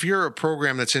if you're a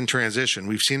program that's in transition,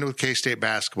 we've seen it with K-State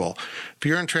basketball. If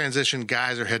you're in transition,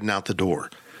 guys are heading out the door.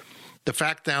 The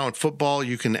fact now in football,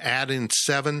 you can add in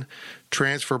 7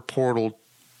 transfer portal,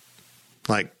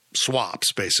 like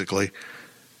swaps, basically,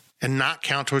 and not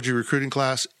count towards your recruiting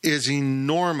class is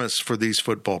enormous for these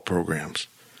football programs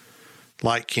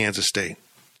like Kansas State.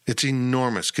 It's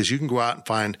enormous because you can go out and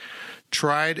find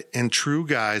tried and true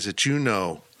guys that you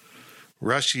know.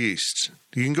 Russ Yeast.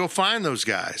 You can go find those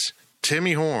guys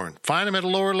Timmy Horn. Find them at a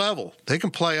lower level. They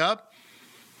can play up,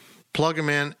 plug them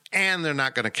in, and they're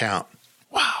not going to count.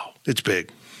 Wow, it's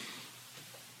big.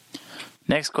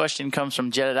 Next question comes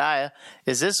from Jedediah.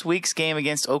 Is this week's game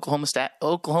against Oklahoma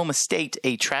State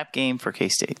a trap game for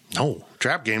K-State? No.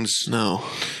 Trap games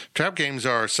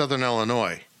are Southern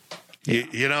Illinois.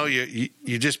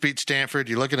 You just beat Stanford.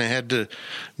 You're looking ahead to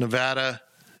Nevada,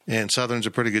 and Southern's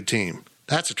a pretty good team.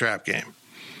 That's a trap game.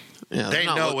 Yeah, they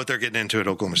know what they're getting into at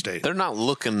Oklahoma State. They're not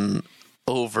looking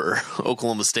over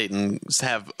Oklahoma State and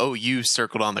have OU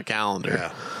circled on the calendar.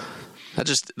 Yeah.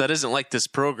 That isn't like this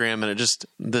program, and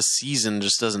this season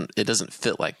just doesn't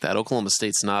fit like that. Oklahoma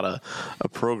State's not a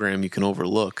program you can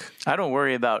overlook. I don't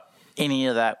worry about any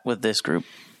of that with this group.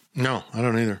 No, I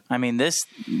don't either. I mean, this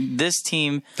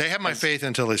team. They have my faith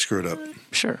until they screw it up.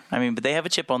 Sure. I mean, but they have a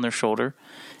chip on their shoulder.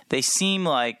 They seem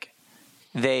like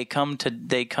they come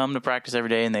to practice every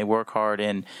day and they work hard,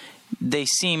 and they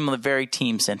seem very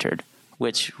team centered,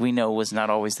 which we know was not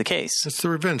always the case. It's the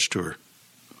revenge tour.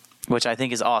 Which I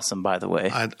think is awesome, by the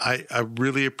way. I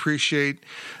really appreciate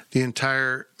the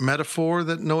entire metaphor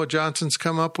that Noah Johnson's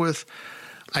come up with.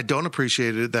 I don't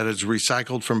appreciate it that it's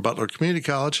recycled from Butler Community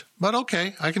College, but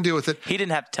okay, I can deal with it. He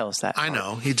didn't have to tell us that. I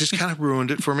know. He just kind of ruined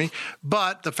it for me.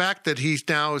 But the fact that he's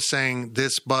now saying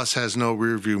this bus has no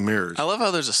rear view mirrors. I love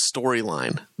how there's a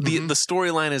storyline. The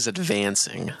storyline is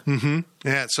advancing. Mm-hmm.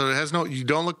 Yeah, so it has you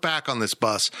don't look back on this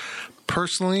bus.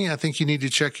 Personally, I think you need to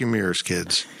check your mirrors,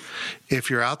 kids. If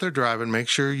you're out there driving, make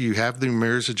sure you have the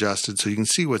mirrors adjusted so you can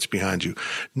see what's behind you.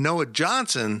 Noah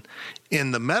Johnson,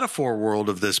 in the metaphor world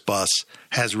of this bus,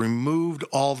 has removed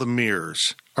all the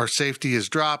mirrors. Our safety is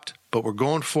dropped, but we're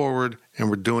going forward and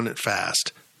we're doing it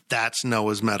fast. That's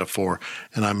Noah's metaphor,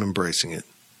 and I'm embracing it.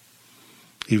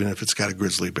 Even if it's got a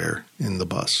grizzly bear in the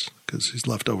bus, because he's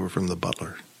left over from the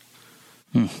Butler.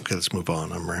 Okay, let's move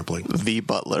on. I'm rambling. The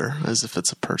Butler, as if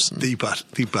it's a person. The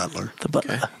Butler. The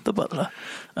Butler. Okay. The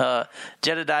Butler.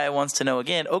 Jedediah wants to know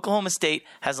again, Oklahoma State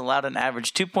has allowed an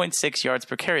average 2.6 yards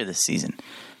per carry this season.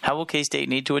 How will K-State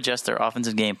need to adjust their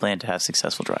offensive game plan to have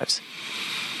successful drives?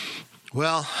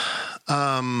 Well,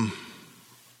 can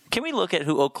we look at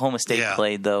who Oklahoma State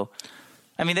played, though?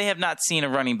 I mean, they have not seen a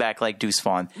running back like Deuce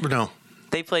Vaughn. No.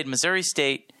 They played Missouri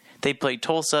State, they played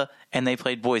Tulsa, and they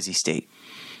played Boise State.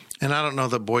 And I don't know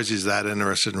that Boise's that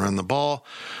interested in running the ball.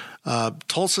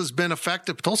 Tulsa's been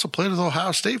effective. Tulsa played with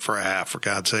Ohio State for a half, for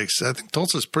God's sakes. I think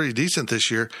Tulsa's pretty decent this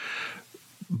year.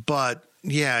 But,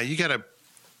 yeah, you got to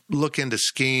look into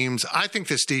schemes. I think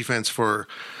this defense for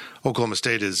Oklahoma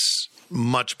State is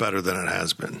much better than it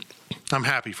has been. I'm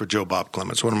happy for Joe Bob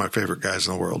Clements, one of my favorite guys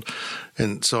in the world.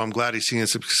 And so I'm glad he's seeing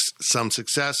some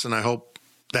success, and I hope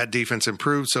that defense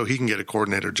improves so he can get a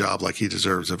coordinator job like he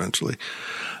deserves eventually.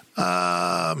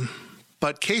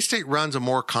 But K-State runs a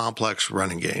more complex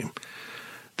running game.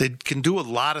 They can do a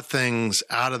lot of things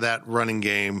out of that running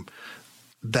game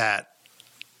that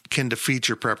can defeat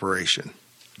your preparation.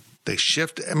 They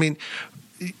shift. I mean,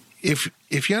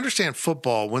 if you understand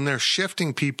football, when they're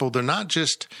shifting people, they're not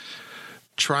just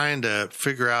trying to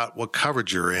figure out what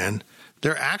coverage you're in.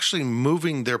 They're actually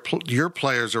moving your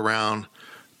players around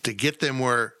to get them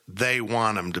where they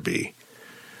want them to be.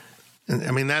 And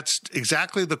I mean, that's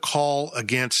exactly the call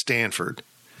against Stanford,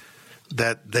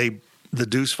 that the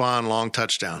Deuce Vaughn long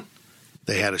touchdown.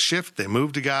 They had a shift, they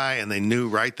moved a guy, and they knew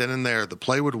right then and there the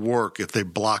play would work if they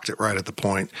blocked it right at the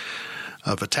point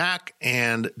of attack,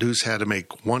 and Deuce had to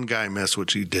make one guy miss,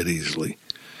 which he did easily.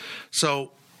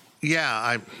 So,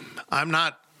 yeah, I'm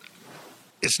not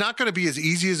 – it's not going to be as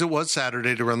easy as it was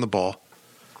Saturday to run the ball.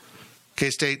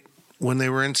 K-State, when they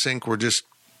were in sync, were just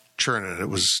churning it. It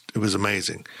was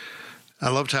amazing. I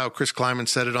loved how Chris Kleiman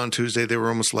said it on Tuesday. They were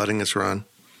almost letting us run.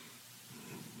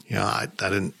 Yeah, I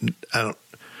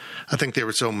think they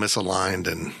were so misaligned,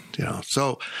 and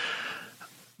so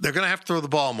they're going to have to throw the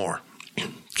ball more.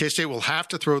 K-State will have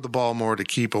to throw the ball more to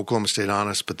keep Oklahoma State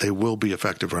honest, but they will be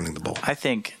effective running the ball. I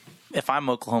think if I'm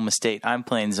Oklahoma State, I'm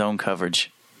playing zone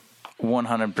coverage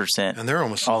 100%. And they're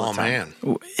almost all man.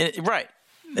 Right.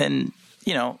 And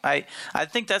I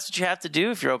think that's what you have to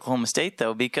do if you're Oklahoma State,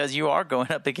 though, because you are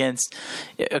going up against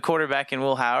a quarterback in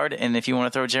Will Howard, and if you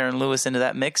want to throw Jaron Lewis into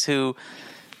that mix, who,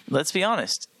 let's be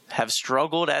honest, have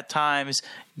struggled at times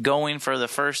going for the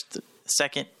first,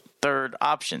 second, third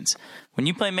options. When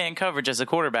you play man coverage as a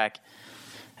quarterback,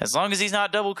 as long as he's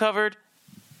not double covered,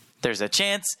 there's a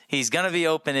chance he's going to be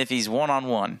open if he's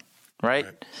one-on-one, right?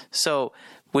 So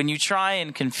when you try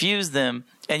and confuse them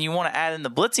and you want to add in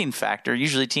the blitzing factor,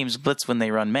 usually teams blitz when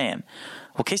they run man.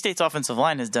 Well, K-State's offensive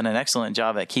line has done an excellent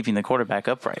job at keeping the quarterback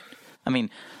upright. I mean,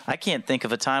 I can't think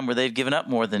of a time where they've given up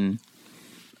more than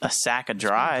a sack a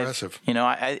drive. Impressive.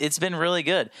 It's been really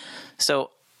good.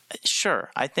 So, sure,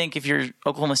 I think if you're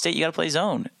Oklahoma State, you got to play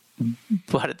zone.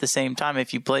 But at the same time,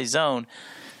 if you play zone,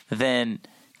 then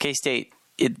K-State,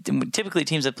 typically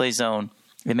teams that play zone,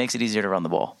 it makes it easier to run the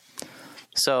ball.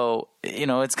 So,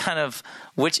 it's kind of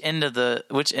which end of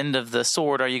the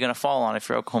sword are you going to fall on if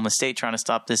you're Oklahoma State trying to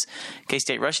stop this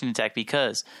K-State rushing attack?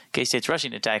 Because K-State's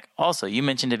rushing attack also, you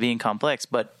mentioned it being complex,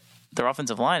 but their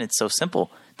offensive line, it's so simple.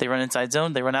 They run inside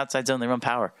zone, they run outside zone, they run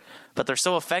power. But they're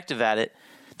so effective at it.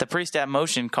 The pre-snap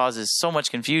motion causes so much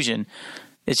confusion.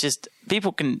 It's just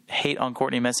people can hate on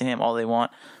Courtney Messingham all they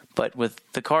want, but with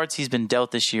the cards he's been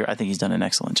dealt this year, I think he's done an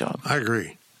excellent job. I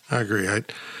agree.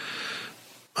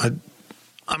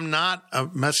 I'm not a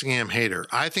Messingham hater.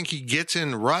 I think he gets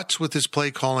in ruts with his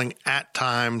play calling at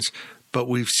times, but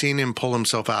we've seen him pull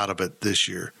himself out of it this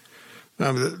year.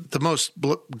 The most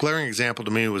glaring example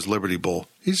to me was Liberty Bowl.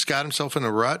 He just got himself in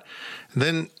a rut.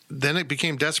 And then it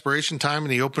became desperation time,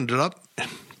 and he opened it up.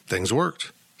 Things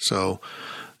worked. So,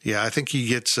 yeah, I think he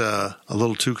gets a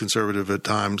little too conservative at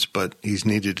times, but he's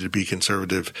needed to be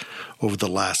conservative over the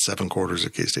last 7 quarters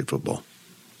of K-State football.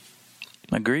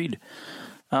 Agreed.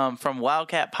 From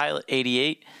Wildcat Pilot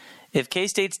 88, if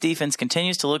K-State's defense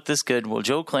continues to look this good, will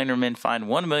Joe Klanderman find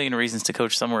 1 million reasons to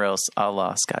coach somewhere else, a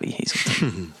la Scotty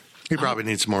Hazelton? He probably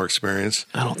needs more experience.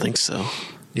 I don't think so.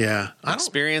 Yeah.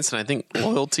 Experience and I think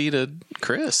loyalty to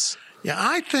Chris. Yeah,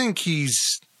 I think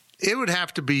it would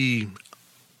have to be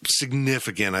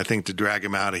significant, I think, to drag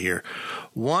him out of here.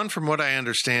 One, from what I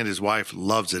understand, his wife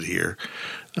loves it here,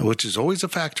 which is always a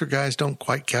factor guys don't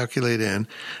quite calculate in.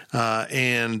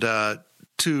 And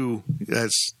two,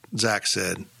 as Zach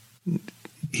said,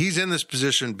 he's in this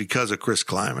position because of Chris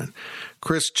Klieman.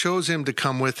 Chris chose him to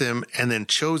come with him and then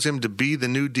chose him to be the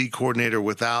new D coordinator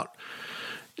without,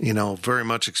 very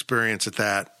much experience at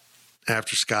that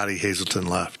after Scotty Hazelton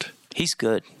left. He's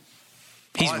good.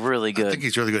 He's really good. I think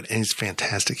he's really good. And he's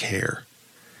fantastic hair.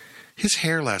 His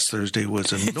hair last Thursday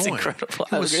was annoying. It's incredible.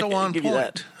 It was so on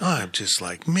point. I'm just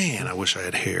like, man, I wish I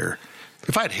had hair.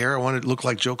 If I had hair, I wanted to look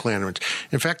like Joe Klanderman's.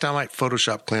 In fact, I might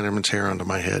Photoshop Klanderman's hair onto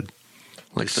my head.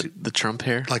 Like the Trump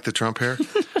hair? Like the Trump hair.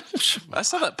 I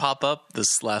saw that pop up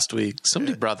this last week.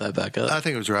 Somebody brought that back up. I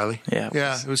think it was Riley. Yeah,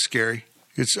 it was scary.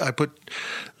 This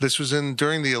was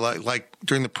during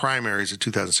the primaries of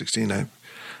 2016. I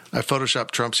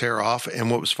Photoshopped Trump's hair off, and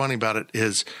what was funny about it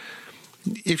is,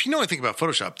 if you know anything about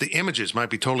Photoshop, the images might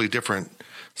be totally different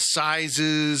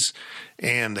sizes,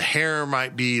 and the hair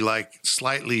might be like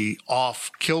slightly off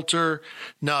kilter.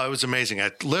 No, it was amazing.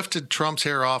 I lifted Trump's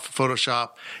hair off of Photoshop,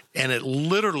 and it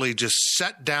literally just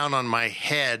set down on my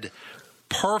head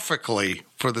perfectly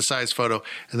for the size photo,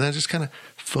 and then I just kind of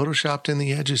Photoshopped in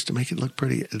the edges to make it look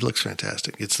pretty. It looks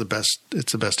fantastic. It's the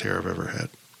best hair I've ever had.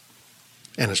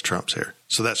 And it's Trump's hair.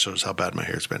 So that shows how bad my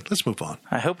hair's been. Let's move on.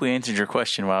 I hope we answered your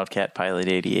question, Wildcat Pilot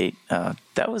 88.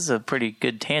 That was a pretty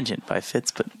good tangent by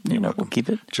Fitz, but we'll keep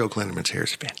it. Joe Klanderman's hair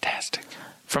is fantastic.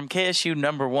 From KSU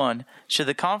number 1, should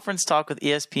the conference talk with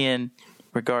ESPN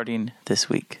regarding this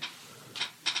week?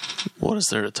 What is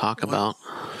there to talk about?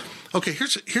 Okay,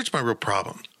 here's my real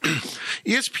problem.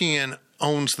 ESPN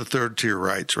owns the third tier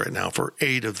rights right now for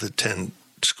 8 of the 10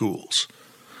 schools.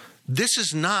 This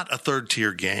is not a third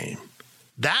tier game.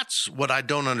 That's what I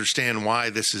don't understand,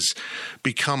 why this has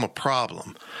become a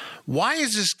problem. Why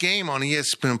is this game on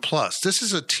ESPN Plus? This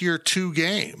is a tier 2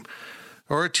 game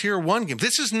or a tier 1 game.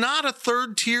 This is not a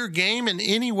third tier game in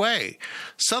any way.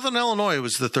 Southern Illinois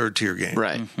was the third tier game.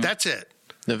 Right. Mm-hmm. That's it.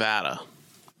 Nevada.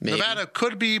 Maybe. Nevada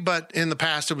could be, but in the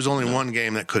past it was only one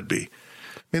game that could be.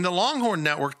 I mean, the Longhorn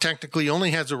Network technically only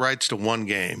has the rights to one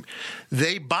game.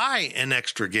 They buy an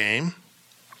extra game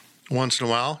once in a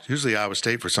while, usually Iowa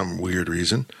State for some weird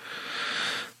reason.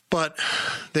 But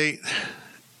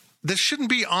this shouldn't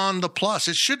be on the Plus.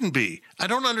 It shouldn't be. I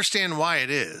don't understand why it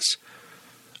is.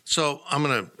 So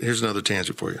here's another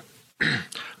tangent for you. I'm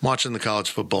watching the College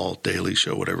Football Daily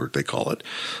Show, whatever they call it,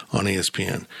 on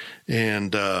ESPN.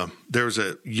 And there was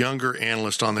a younger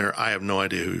analyst on there. I have no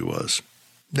idea who he was.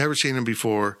 Never seen him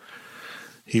before.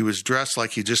 He was dressed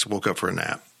like he just woke up from a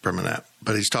nap.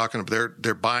 But he's talking about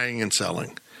they're buying and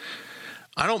selling.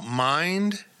 I don't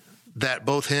mind that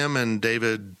both him and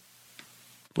David,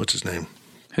 what's his name?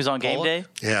 Who's on game day?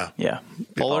 Yeah.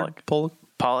 Pollock.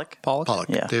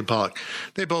 Yeah. Dave Pollock.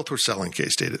 They both were selling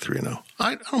K-State at 3-0.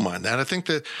 I don't mind that. I think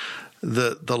that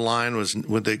the line was,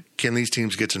 can these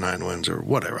teams get to 9 wins or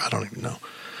whatever? I don't even know.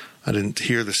 I didn't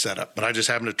hear the setup, but I just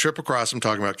happened to trip across him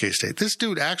talking about K-State. This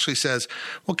dude actually says,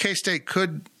 well, K-State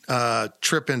could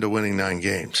trip into winning 9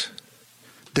 games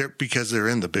because they're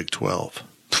in the Big 12.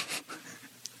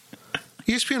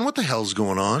 ESPN, what the hell's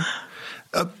going on?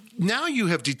 now you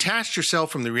have detached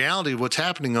yourself from the reality of what's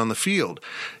happening on the field.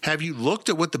 Have you looked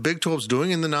at what the Big 12 is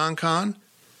doing in the non-con?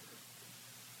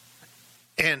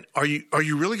 And are you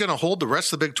really going to hold the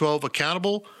rest of the Big 12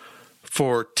 accountable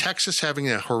for Texas having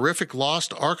a horrific loss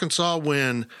to Arkansas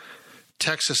when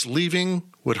Texas leaving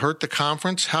would hurt the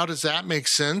conference? How does that make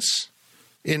sense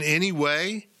in any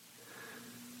way?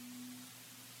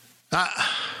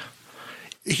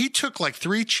 He took like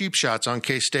 3 cheap shots on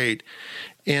K-State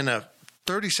in a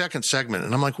 30-second segment,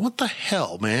 and I'm like, what the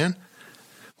hell, man?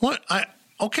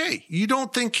 Okay, you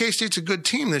don't think K-State's a good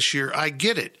team this year. I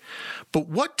get it. But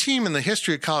what team in the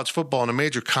history of college football in a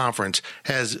major conference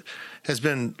has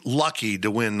been lucky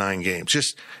to win 9 games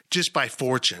just by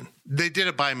fortune? They did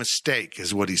it by mistake,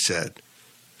 is what he said.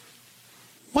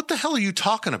 What the hell are you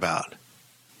talking about?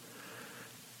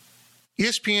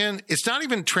 ESPN, it's not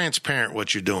even transparent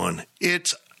what you're doing.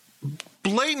 It's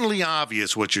blatantly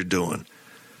obvious what you're doing.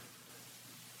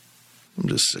 I'm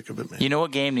just sick of it, man. You know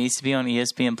what game needs to be on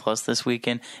ESPN Plus this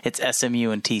weekend? It's SMU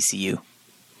and TCU.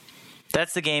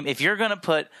 That's the game. If you're going to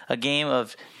put a game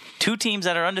of 2 teams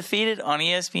that are undefeated on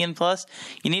ESPN Plus,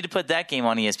 you need to put that game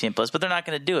on ESPN Plus. But they're not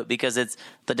going to do it because it's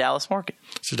the Dallas market.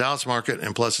 It's the Dallas market,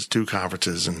 and plus it's 2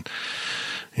 conferences. And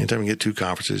anytime you get 2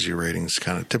 conferences, your ratings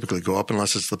kind of typically go up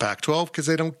unless it's the Pac-12 because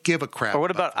they don't give a crap. Or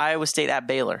what about Iowa State at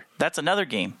Baylor? That's another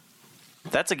game.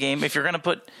 That's a game. If you're going to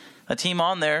put a team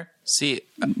on there,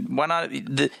 why not?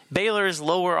 Baylor is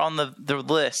lower on the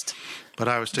list. But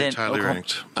Iowa State's highly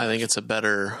ranked. I think it's a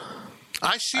better.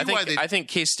 I think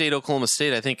K-State, Oklahoma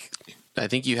State. I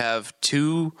think you have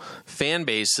 2 fan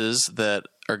bases that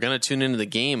are going to tune into the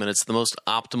game, and it's the most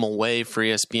optimal way for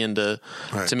ESPN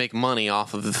to make money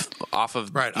off of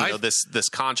this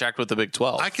contract with the Big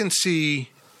 12. I can see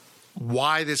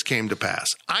why this came to pass.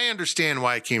 I understand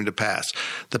why it came to pass.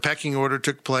 The pecking order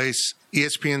took place.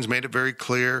 ESPN's made it very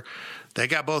clear. They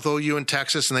got both OU and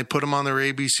Texas, and they put them on their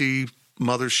ABC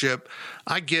mothership.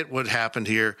 I get what happened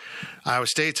here. Iowa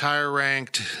State's higher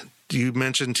ranked. You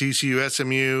mentioned TCU,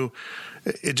 SMU.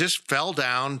 It just fell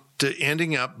down to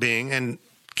ending up being, and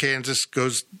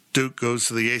Duke goes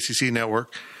to the ACC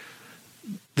network.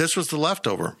 This was the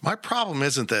leftover. My problem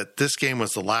isn't that this game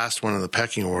was the last one in the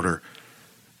pecking order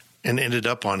and ended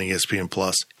up on ESPN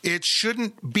Plus. It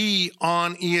shouldn't be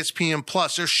on ESPN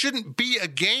Plus. There shouldn't be a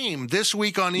game this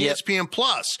week on ESPN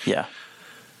Plus. Yeah.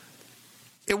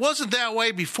 It wasn't that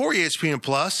way before ESPN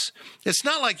Plus. It's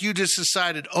not like you just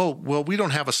decided, we don't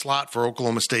have a slot for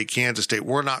Oklahoma State, Kansas State.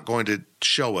 We're not going to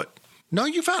show it. No,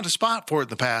 you found a spot for it in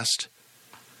the past.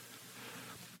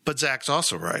 But Zach's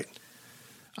also right.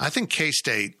 I think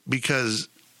K-State, because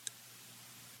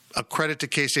a credit to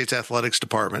K-State's athletics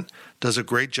department, does a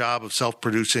great job of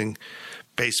self-producing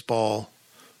baseball,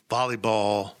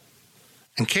 volleyball,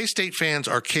 and K-State fans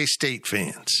are K-State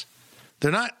fans.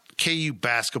 They're not KU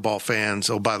basketball fans.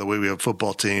 Oh, by the way, we have a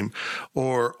football team.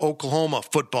 Or Oklahoma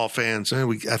football fans.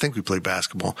 I think we play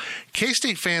basketball.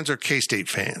 K-State fans are K-State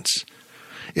fans.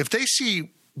 If they see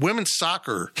women's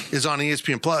soccer is on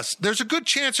ESPN Plus, there's a good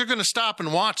chance they're going to stop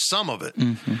and watch some of it.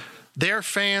 Mm-hmm. They're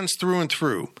fans through and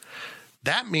through.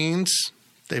 That means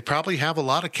they probably have a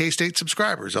lot of K-State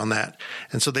subscribers on that.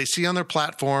 And so they see on their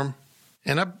platform,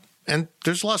 and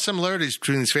there's a lot of similarities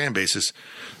between these fan bases.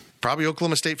 Probably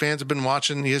Oklahoma State fans have been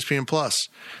watching ESPN Plus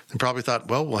and probably thought,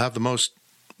 we'll have the most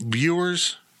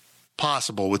viewers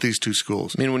possible with these 2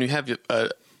 schools. I mean, when you have a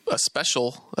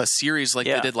series like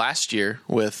they did last year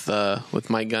with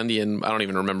Mike Gundy, and I don't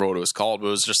even remember what it was called, but it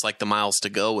was just like the miles to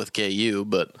go with KU,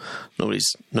 but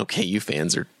no KU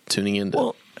fans are tuning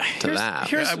into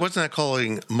that. Wasn't that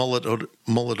calling mullet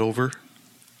over?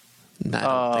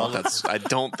 I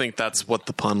don't think that's what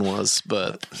the pun was,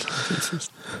 but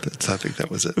I think that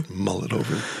was it. Mullet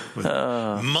over.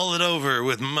 Mullet over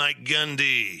with Mike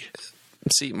Gundy.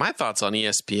 See, my thoughts on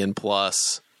ESPN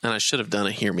Plus, and I should have done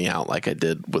a hear me out like I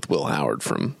did with Will Howard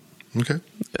from. Okay.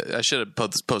 I should have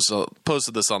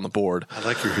posted this on the board. I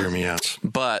like your hear me outs.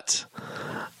 But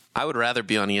I would rather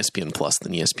be on ESPN Plus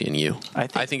than ESPNU.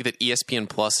 I think that ESPN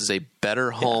Plus is a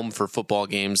better home for football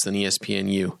games than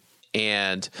ESPNU.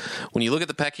 And when you look at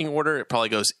the pecking order, it probably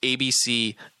goes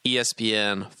ABC,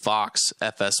 ESPN, Fox,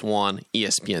 FS1,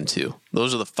 ESPN2.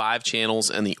 Those are the 5 channels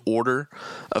and the order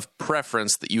of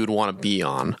preference that you would want to be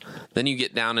on. Then you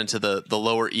get down into the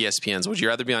lower ESPNs. Would you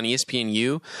rather be on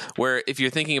ESPNU? Where if you're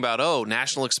thinking about,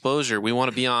 national exposure, we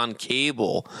want to be on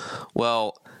cable.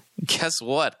 Well, guess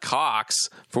what? Cox,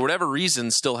 for whatever reason,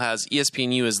 still has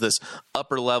ESPNU as this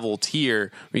upper level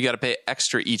tier where you got to pay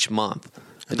extra each month.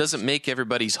 It doesn't make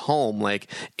everybody's home like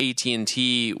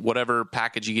AT&T, whatever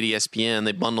package you get ESPN,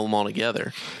 they bundle them all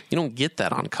together. You don't get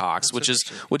that on Cox, which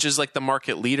is like the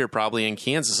market leader probably in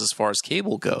Kansas as far as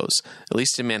cable goes, at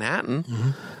least in Manhattan. Mm-hmm.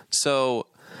 So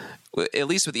at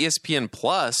least with ESPN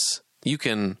Plus, you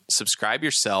can subscribe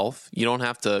yourself. You don't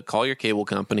have to call your cable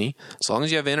company. As long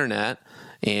as you have internet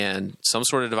and some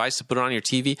sort of device to put it on your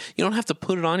TV, you don't have to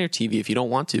put it on your TV if you don't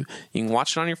want to. You can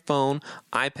watch it on your phone,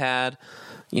 iPad,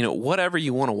 whatever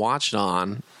you want to watch it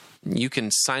on. You can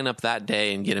sign up that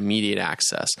day and get immediate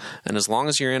access. And as long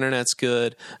as your internet's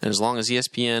good and as long as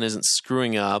ESPN isn't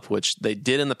screwing up, which they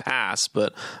did in the past,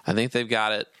 but I think they've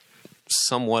got it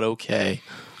somewhat okay.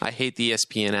 I hate the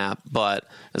ESPN app, but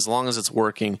as long as it's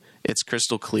working, it's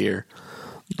crystal clear.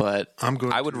 But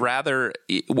I would rather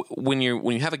when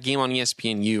you have a game on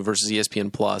ESPNU versus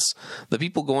ESPN Plus, the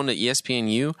people going to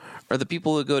ESPNU are the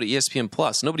people that go to ESPN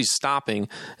Plus. Nobody's stopping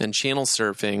and channel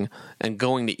surfing and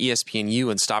going to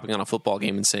ESPNU and stopping on a football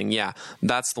game and saying, yeah,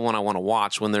 that's the one I want to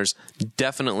watch, when there's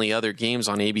definitely other games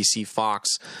on ABC, Fox,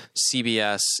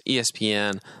 CBS,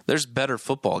 ESPN. There's better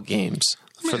football games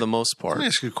for the most part. Let me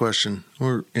ask you a question.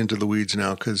 We're into the weeds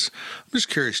now because I'm just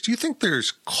curious. Do you think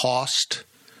there's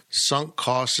sunk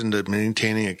costs into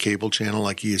maintaining a cable channel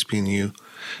like ESPNU?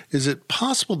 Is it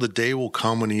possible the day will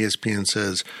come when ESPN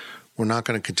says we're not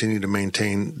going to continue to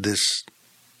maintain this,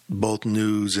 both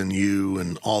news and you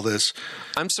and all this?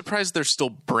 I'm surprised they're still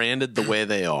branded the way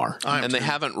they are. They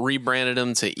haven't rebranded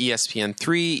them to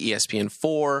ESPN3,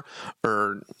 ESPN4,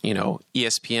 or,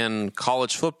 ESPN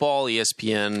college football,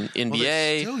 ESPN NBA. Well,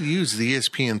 they still use the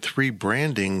ESPN3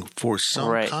 branding for some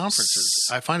conferences.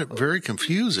 I find it very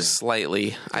confusing.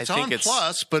 Slightly. I think it's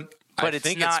Plus, but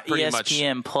it's not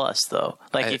ESPN Plus, though.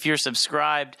 If you're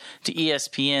subscribed to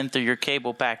ESPN through your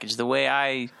cable package, the way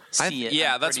I see it.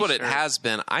 Yeah, that's what it has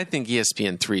been. I think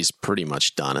ESPN3 is pretty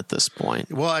much done at this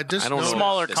point. Well, I don't know.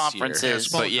 Smaller conferences.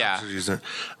 But yeah.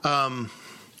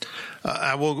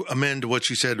 I will amend what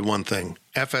you said to one thing.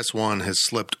 FS1 has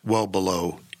slipped well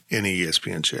below any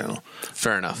ESPN channel.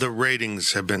 Fair enough. The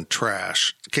ratings have been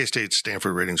trash. K-State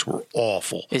Stanford ratings were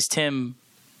awful. Is Tim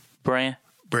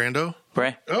Brando?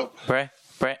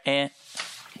 And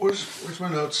Where's my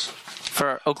notes?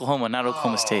 For Oklahoma, not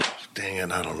Oklahoma State. Dang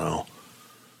it, I don't know.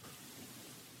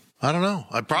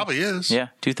 It probably is. Yeah,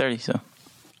 2:30. So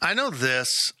I know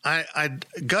this.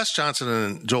 Gus Johnson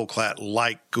and Joel Klatt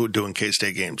like doing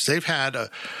K-State games. They've had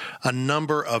a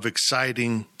number of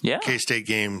exciting K-State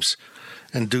games,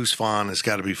 and Deuce Vaughn has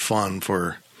got to be fun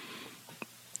for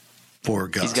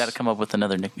Gus. He's got to come up with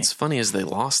another nickname. It's funny as they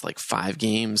lost 5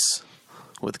 games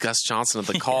with Gus Johnson at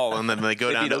the call, and then they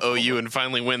go down to OU and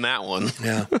finally win that one.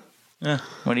 Yeah.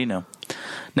 What do you know?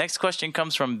 Next question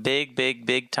comes from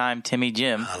big time Timmy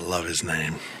Jim. I love his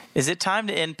name. Is it time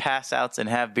to end pass outs and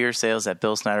have beer sales at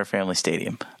Bill Snyder Family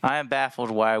Stadium? I am baffled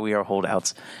why we are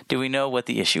holdouts. Do we know what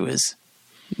the issue is?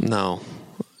 No,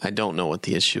 I don't know what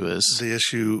the issue is. The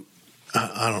issue,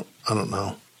 I don't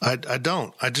know. I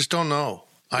don't. I just don't know.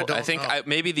 I think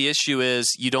maybe the issue is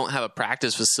you don't have a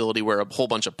practice facility where a whole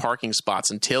bunch of parking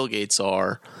spots and tailgates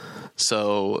are.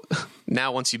 So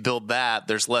now once you build that,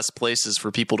 there's less places for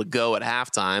people to go at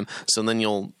halftime. So then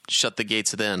you'll shut the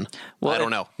gates then. Well, I don't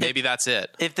know. Maybe that's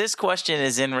it. If this question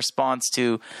is in response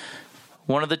to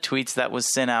one of the tweets that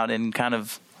was sent out and kind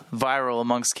of viral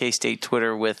amongst K-State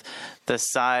Twitter with the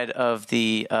side of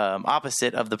the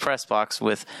opposite of the press box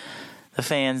with the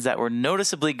fans that were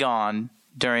noticeably gone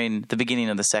during the beginning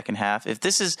of the second half. If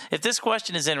this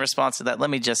question is in response to that, let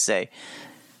me just say,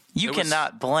 you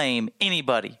cannot blame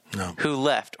anybody who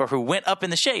left or who went up in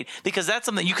the shade, because that's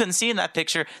something you couldn't see in that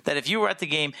picture that if you were at the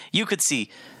game, you could see,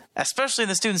 especially in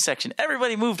the student section.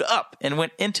 Everybody moved up and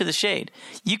went into the shade.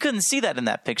 You couldn't see that in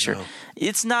that picture. No.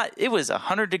 It was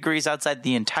 100 degrees outside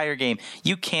the entire game.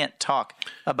 You can't talk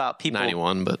about people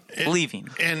 91, but leaving.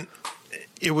 And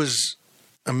it was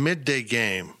a midday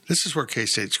game. This is where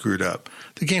K-State screwed up.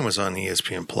 The game was on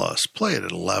ESPN Plus. Play it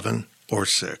at 11 or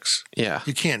 6. Yeah.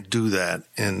 You can't do that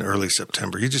in early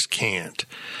September. You just can't.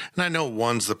 And I know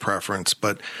one's the preference,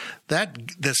 but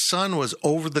the sun was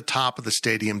over the top of the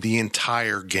stadium the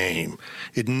entire game.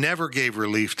 It never gave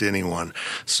relief to anyone.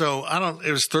 So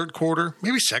it was third quarter,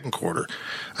 maybe second quarter.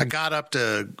 I got up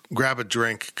to grab a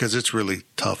drink because it's really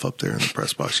tough up there in the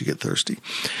press box. You get thirsty.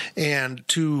 And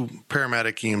 2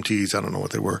 paramedic EMTs, I don't know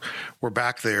what they were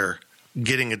back there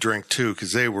getting a drink too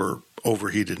because they were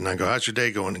overheated. And I go, how's your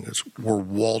day going? He goes, we're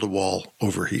wall-to-wall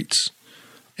overheats.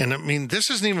 And I mean, this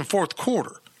isn't even fourth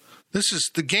quarter.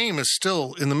 The game is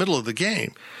still in the middle of the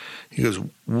game. He goes,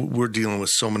 we're dealing with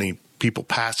so many people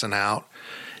passing out.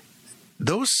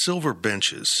 Those silver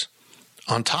benches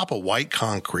on top of white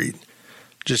concrete,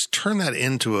 just turn that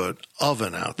into an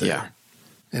oven out there. Yeah.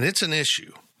 And it's an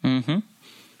issue. Mm-hmm.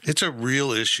 It's a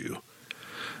real issue.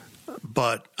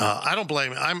 But I don't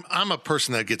blame it. I'm a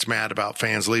person that gets mad about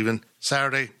fans leaving.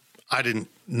 Saturday, I didn't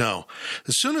know.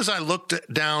 As soon as I looked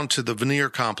down to the Veneer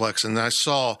complex and I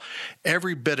saw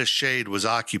every bit of shade was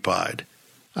occupied,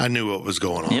 I knew what was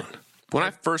going on. Yep. When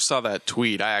I first saw that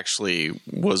tweet, I actually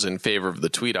was in favor of the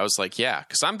tweet. I was like, yeah,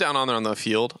 because I'm down on there on the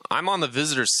field. I'm on the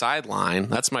visitor's sideline.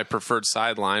 That's my preferred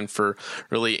sideline for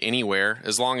really anywhere,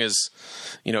 as long as,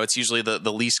 it's usually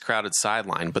the least crowded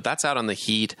sideline. But that's out on the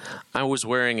heat. I was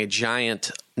wearing a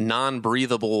giant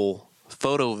non-breathable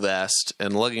photo vest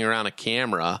and lugging around a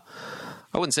camera.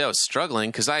 I wouldn't say I was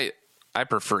struggling because I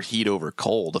prefer heat over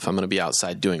cold if I'm going to be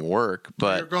outside doing work.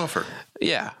 But You're a golfer.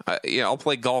 Yeah, I'll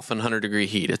play golf in 100-degree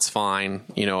heat. It's fine.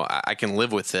 I can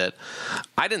live with it.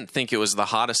 I didn't think it was the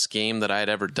hottest game that I had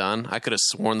ever done. I could have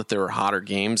sworn that there were hotter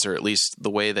games, or at least the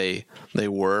way they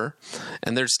were.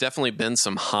 And there's definitely been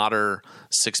some hotter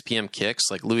 6 p.m.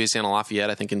 kicks. Like Louisiana Lafayette,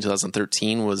 I think in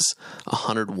 2013 was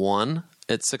 101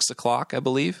 at 6 o'clock, I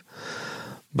believe.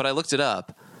 But I looked it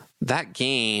up. That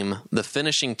game, the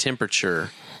finishing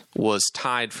temperature was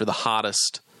tied for the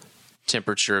hottest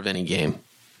temperature of any game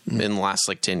in the last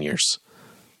 10 years.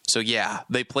 So yeah,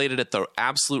 they played it at the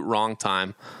absolute wrong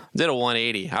time. Did a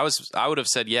 180. I would have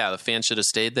said, yeah, the fans should have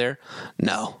stayed there.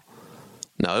 No,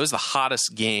 it was the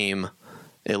hottest game,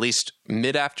 at least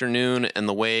mid-afternoon, and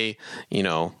the way,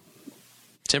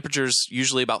 temperatures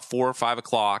usually about 4 or 5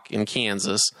 o'clock in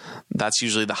Kansas. That's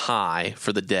usually the high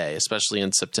for the day, especially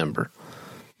in September.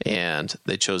 And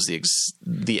they chose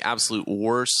the absolute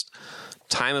worst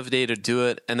time of day to do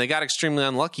it, and they got extremely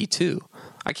unlucky too.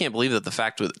 I can't believe that the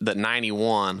fact that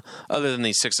 91, other than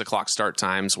these 6 o'clock start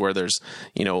times where there's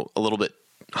a little bit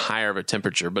higher of a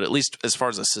temperature, but at least as far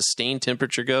as a sustained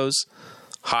temperature goes,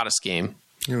 hottest game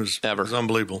ever. It was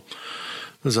unbelievable.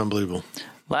 It was unbelievable.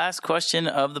 Last question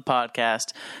of the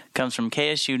podcast comes from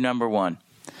KSU number 1.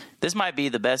 This might be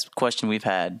the best question we've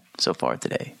had so far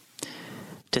today.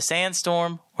 To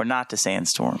sandstorm or not to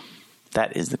sandstorm?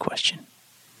 That is the question.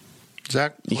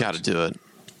 Zach, you got to do it.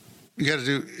 You got to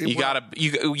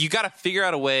do. You got to figure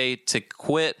out a way to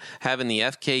quit having the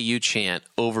FKU chant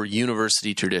over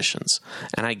university traditions.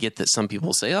 And I get that some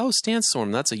people say, "Oh,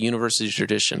 sandstorm, that's a university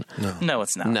tradition." No,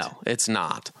 it's not. No, it's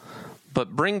not.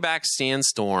 But bring back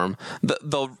sandstorm.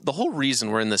 The whole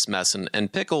reason we're in this mess,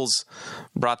 and Pickles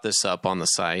brought this up on the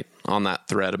site on that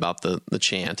thread about the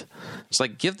chant. It's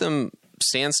like, give them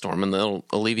sandstorm and they'll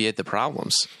alleviate the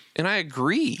problems. And I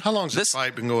agree. How long has this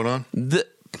fight been going on?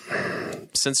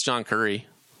 Since John Curry.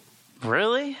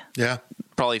 Really? Yeah.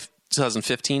 Probably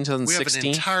 2015, 2016. We have an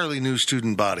entirely new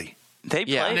student body. They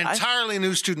play an entirely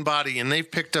new student body, and they've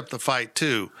picked up the fight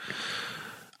too.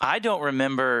 I don't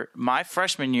remember. My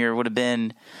freshman year would have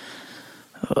been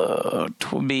I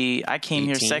came 18?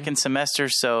 Here second semester,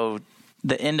 so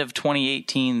the end of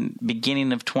 2018,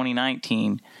 beginning of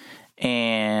 2019,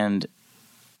 and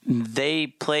they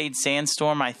played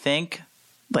Sandstorm, I think.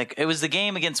 It was the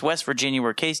game against West Virginia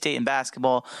where K-State in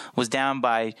basketball was down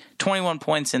by 21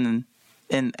 points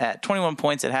at 21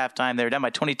 points at halftime. They were down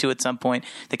by 22 at some point.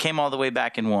 They came all the way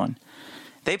back and won.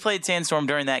 They played Sandstorm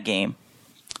during that game.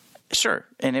 Sure,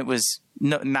 and it was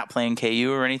not playing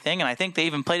KU or anything, and I think they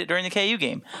even played it during the KU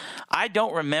game. I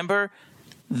don't remember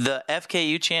the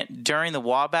FKU chant during the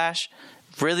Wabash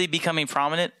really becoming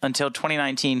prominent until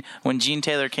 2019 when Gene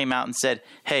Taylor came out and said,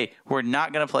 hey, we're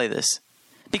not going to play this.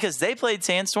 Because they played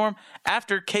Sandstorm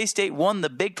after K-State won the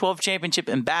Big 12 championship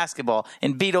in basketball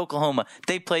and beat Oklahoma.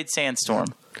 They played Sandstorm.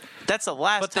 That's the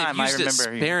last time I remember. It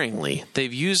sparingly.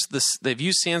 They've used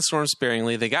Sandstorm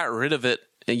sparingly. They got rid of it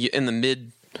in the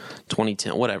mid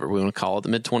 2010, whatever we want to call it, the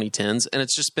mid 2010s, and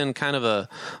it's just been kind of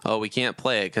we can't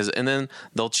play it and then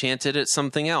they'll chant it at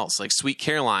something else like Sweet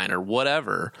Caroline or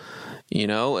whatever.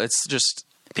 It's just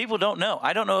people don't know.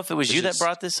 I don't know if it was you that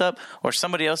brought this up or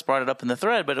somebody else brought it up in the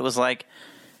thread, but it was like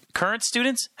current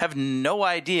students have no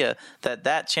idea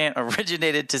that chant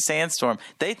originated to Sandstorm.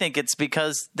 They think it's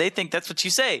because they think that's what you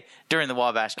say during the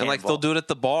Wabash game. And they'll do it at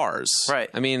the bars. Right.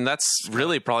 I mean, that's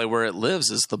really probably where it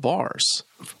lives is the bars.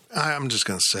 I'm just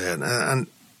going to say it. And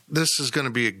this is going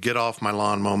to be a get off my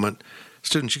lawn moment.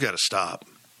 Students, you got to stop.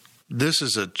 This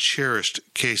is a cherished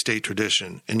K-State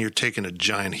tradition, and you're taking a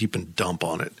giant heap and dump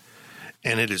on it.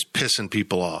 And it is pissing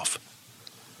people off.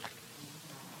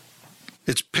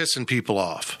 It's pissing people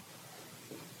off.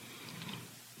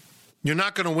 You're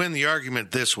not going to win the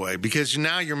argument this way because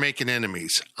now you're making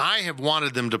enemies. I have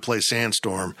wanted them to play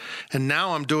Sandstorm, and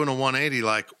now I'm doing a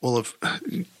 180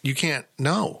 if you can't.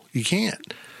 No, you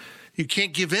can't. You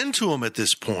can't give in to them at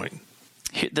this point.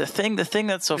 The thing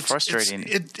that's so frustrating.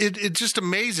 It just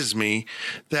amazes me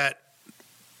that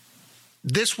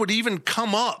this would even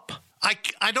come up.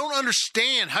 I don't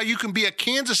understand how you can be a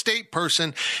Kansas State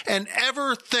person and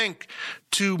ever think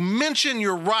to mention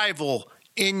your rival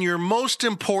in your most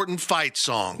important fight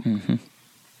song. Mm-hmm.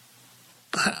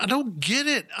 I don't get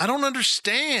it. I don't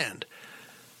understand.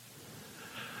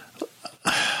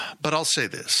 But I'll say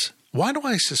this. Why do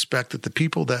I suspect that the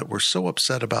people that were so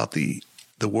upset about the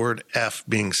word F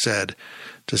being said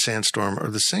to Sandstorm are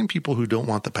the same people who don't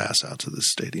want the pass outs of this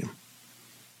stadium?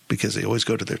 Because they always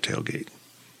go to their tailgate.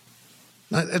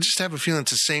 I just have a feeling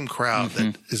it's the same crowd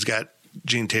that has got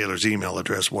Gene Taylor's email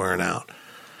address wearing out.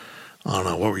 I don't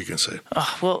know. What were you going to say?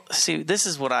 Well, see, this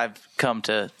is what I've come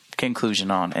to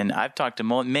conclusion on. And I've talked to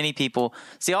many people.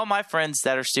 See, all my friends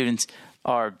that are students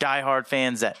are diehard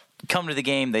fans that come to the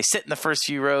game. They sit in the first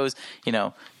few rows. You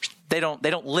know, they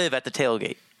don't live at the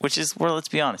tailgate, which is where, let's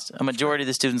be honest, a majority of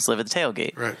the students live at the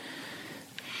tailgate. Right.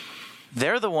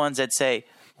 They're the ones that say,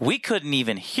 we couldn't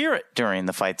even hear it during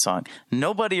the fight song.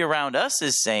 Nobody around us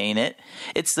is saying it.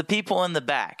 It's the people in the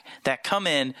back that come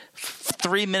in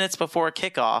 3 minutes before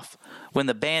kickoff when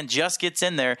the band just gets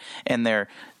in there and they're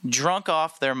drunk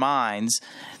off their minds.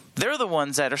 They're the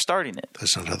ones that are starting it.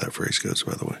 That's not how that phrase goes,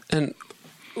 by the way. And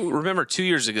remember 2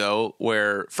 years ago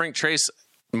where Frank Trace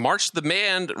marched the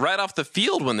band right off the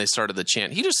field when they started the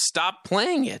chant. He just stopped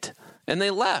playing it and they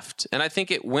left. And I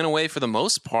think it went away for the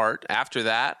most part after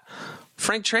that.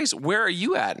 Frank Trace, where are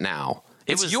you at now?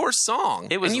 It's your song,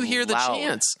 and you hear the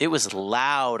chants. It was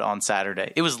loud on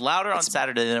Saturday. It was louder on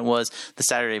Saturday than it was the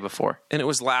Saturday before. And it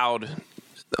was loud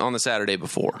on the Saturday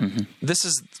before. Mm-hmm. This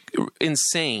is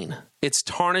insane. It's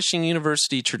tarnishing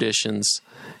university traditions,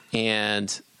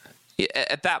 and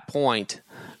at that point,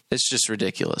 it's just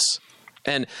ridiculous.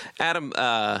 And Adam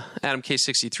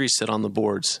K63 said on the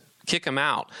boards, kick him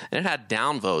out, and it had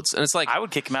downvotes, and it's like I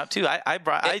would kick him out too.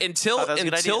 Until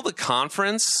the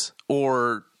conference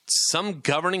or some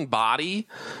governing body,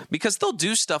 because they'll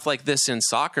do stuff like this in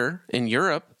soccer in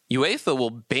Europe. UEFA will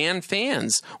ban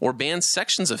fans or ban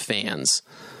sections of fans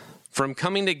from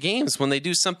coming to games when they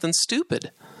do something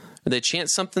stupid. Or they chant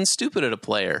something stupid at a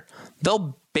player.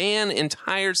 They'll ban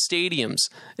entire stadiums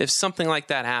if something like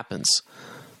that happens.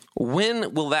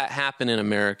 When will that happen in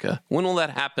America? When will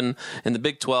that happen in the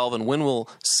Big 12? And when will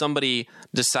somebody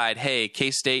decide, hey,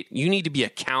 K-State, you need to be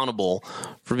accountable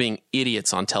for being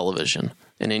idiots on television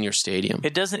and in your stadium?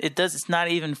 It's not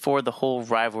even for the whole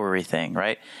rivalry thing,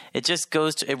 right? It just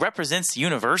it represents the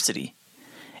university.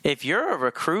 If you're a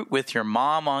recruit with your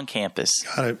mom on campus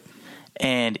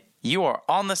and you are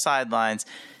on the sidelines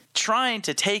trying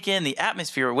to take in the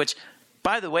atmosphere, which,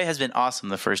 by the way, has been awesome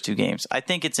the first two games. I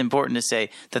think it's important to say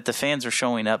that the fans are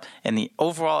showing up and the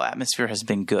overall atmosphere has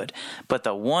been good. But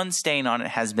the one stain on it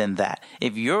has been that.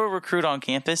 If you're a recruit on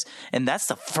campus and that's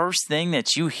the first thing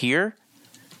that you hear.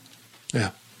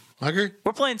 Yeah, I agree.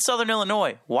 We're playing Southern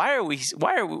Illinois. Why are we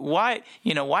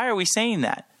saying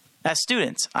that as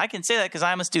students? I can say that because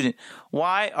I'm a student.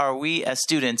 Why are we as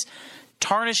students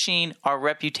tarnishing our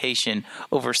reputation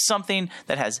over something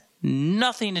that has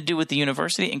nothing to do with the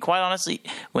university? And quite honestly,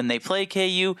 when they play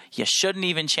KU, you shouldn't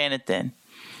even chant it then.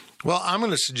 Well, I'm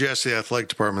going to suggest the athletic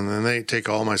department, and they take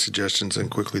all my suggestions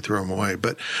and quickly throw them away.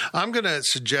 But I'm going to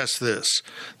suggest this,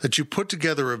 that you put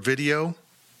together a video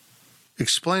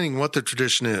explaining what the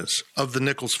tradition is of the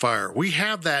Nichols Fire. We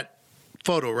have that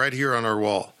photo right here on our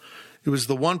wall. It was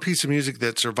the one piece of music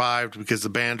that survived because the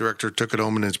band director took it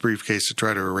home in his briefcase to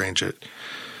try to arrange it.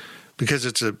 Because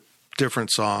it's a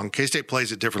different song. K-State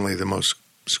plays it differently than most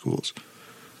schools.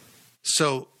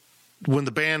 So when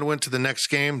the band went to the next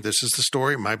game, this is the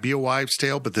story. It might be a wives'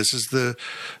 tale, but this is the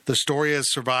story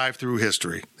has survived through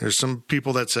history. There's some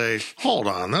people that say, hold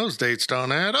on, those dates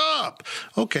don't add up.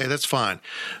 Okay, that's fine.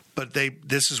 But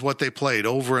this is what they played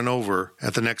over and over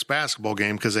at the next basketball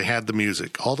game because they had the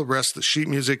music. All the rest of the sheet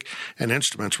music and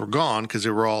instruments were gone because they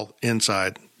were all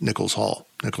inside Nichols Hall,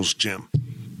 Nichols Gym.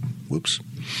 Whoops.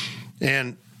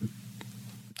 And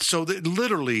so it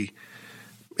literally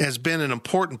has been an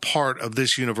important part of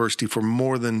this university for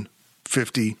more than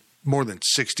 60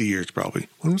 years probably.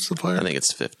 When was the fire? I think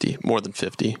it's 50, more than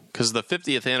 50, because the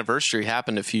 50th anniversary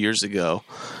happened a few years ago,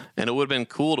 and it would have been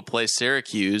cool to play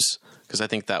Syracuse because I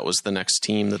think that was the next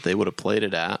team that they would have played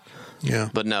it at. Yeah.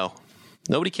 But no,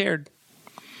 nobody cared.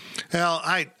 Well,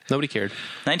 Nobody cared.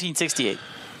 1968.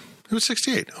 It was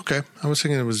 68. Okay. I was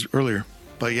thinking it was earlier.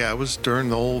 But yeah, it was during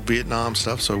the old Vietnam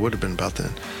stuff, so it would have been about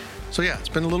then. So yeah, it's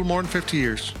been a little more than 50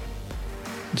 years.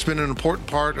 It's been an important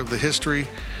part of the history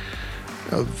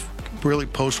of really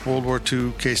post-World War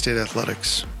II K-State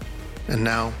athletics. And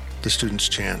now the students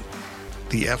chant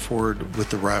the F word with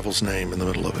the rival's name in the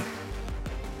middle of it.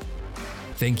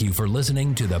 Thank you for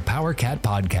listening to the PowerCat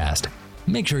Podcast.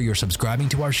 Make sure you're subscribing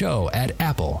to our show at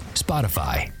Apple,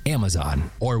 Spotify, Amazon,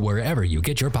 or wherever you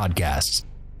get your podcasts.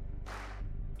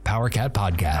 PowerCat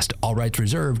Podcast, all rights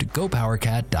reserved,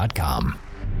 gopowercat.com.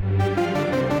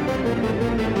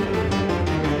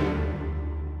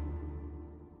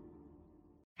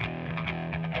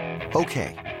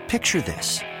 Okay, picture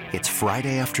this. It's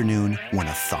Friday afternoon when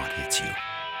a thought hits you.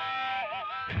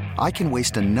 I can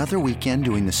waste another weekend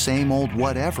doing the same old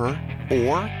whatever,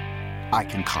 or I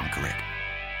can conquer it.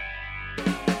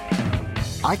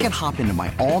 I can hop into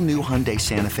my all-new Hyundai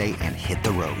Santa Fe and hit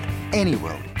the road. Any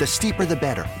road. The steeper, the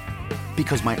better.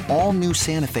 Because my all-new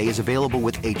Santa Fe is available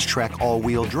with H-Track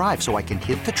all-wheel drive, so I can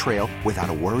hit the trail without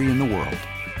a worry in the world.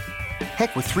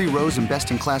 Heck, with 3 rows and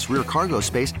best-in-class rear cargo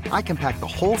space, I can pack the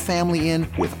whole family in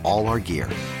with all our gear.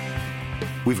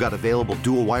 We've got available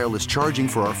dual wireless charging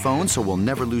for our phones, so we'll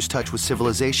never lose touch with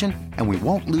civilization, and we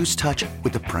won't lose touch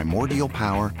with the primordial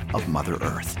power of Mother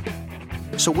Earth.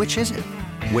 So which is it?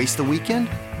 Waste the weekend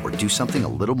or do something a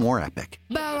little more epic?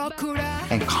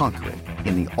 And conquer it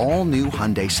in the all-new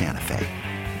Hyundai Santa Fe.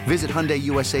 Visit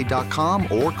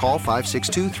HyundaiUSA.com or call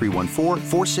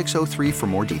 562-314-4603 for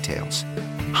more details.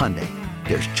 Hyundai,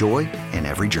 there's joy in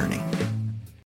every journey.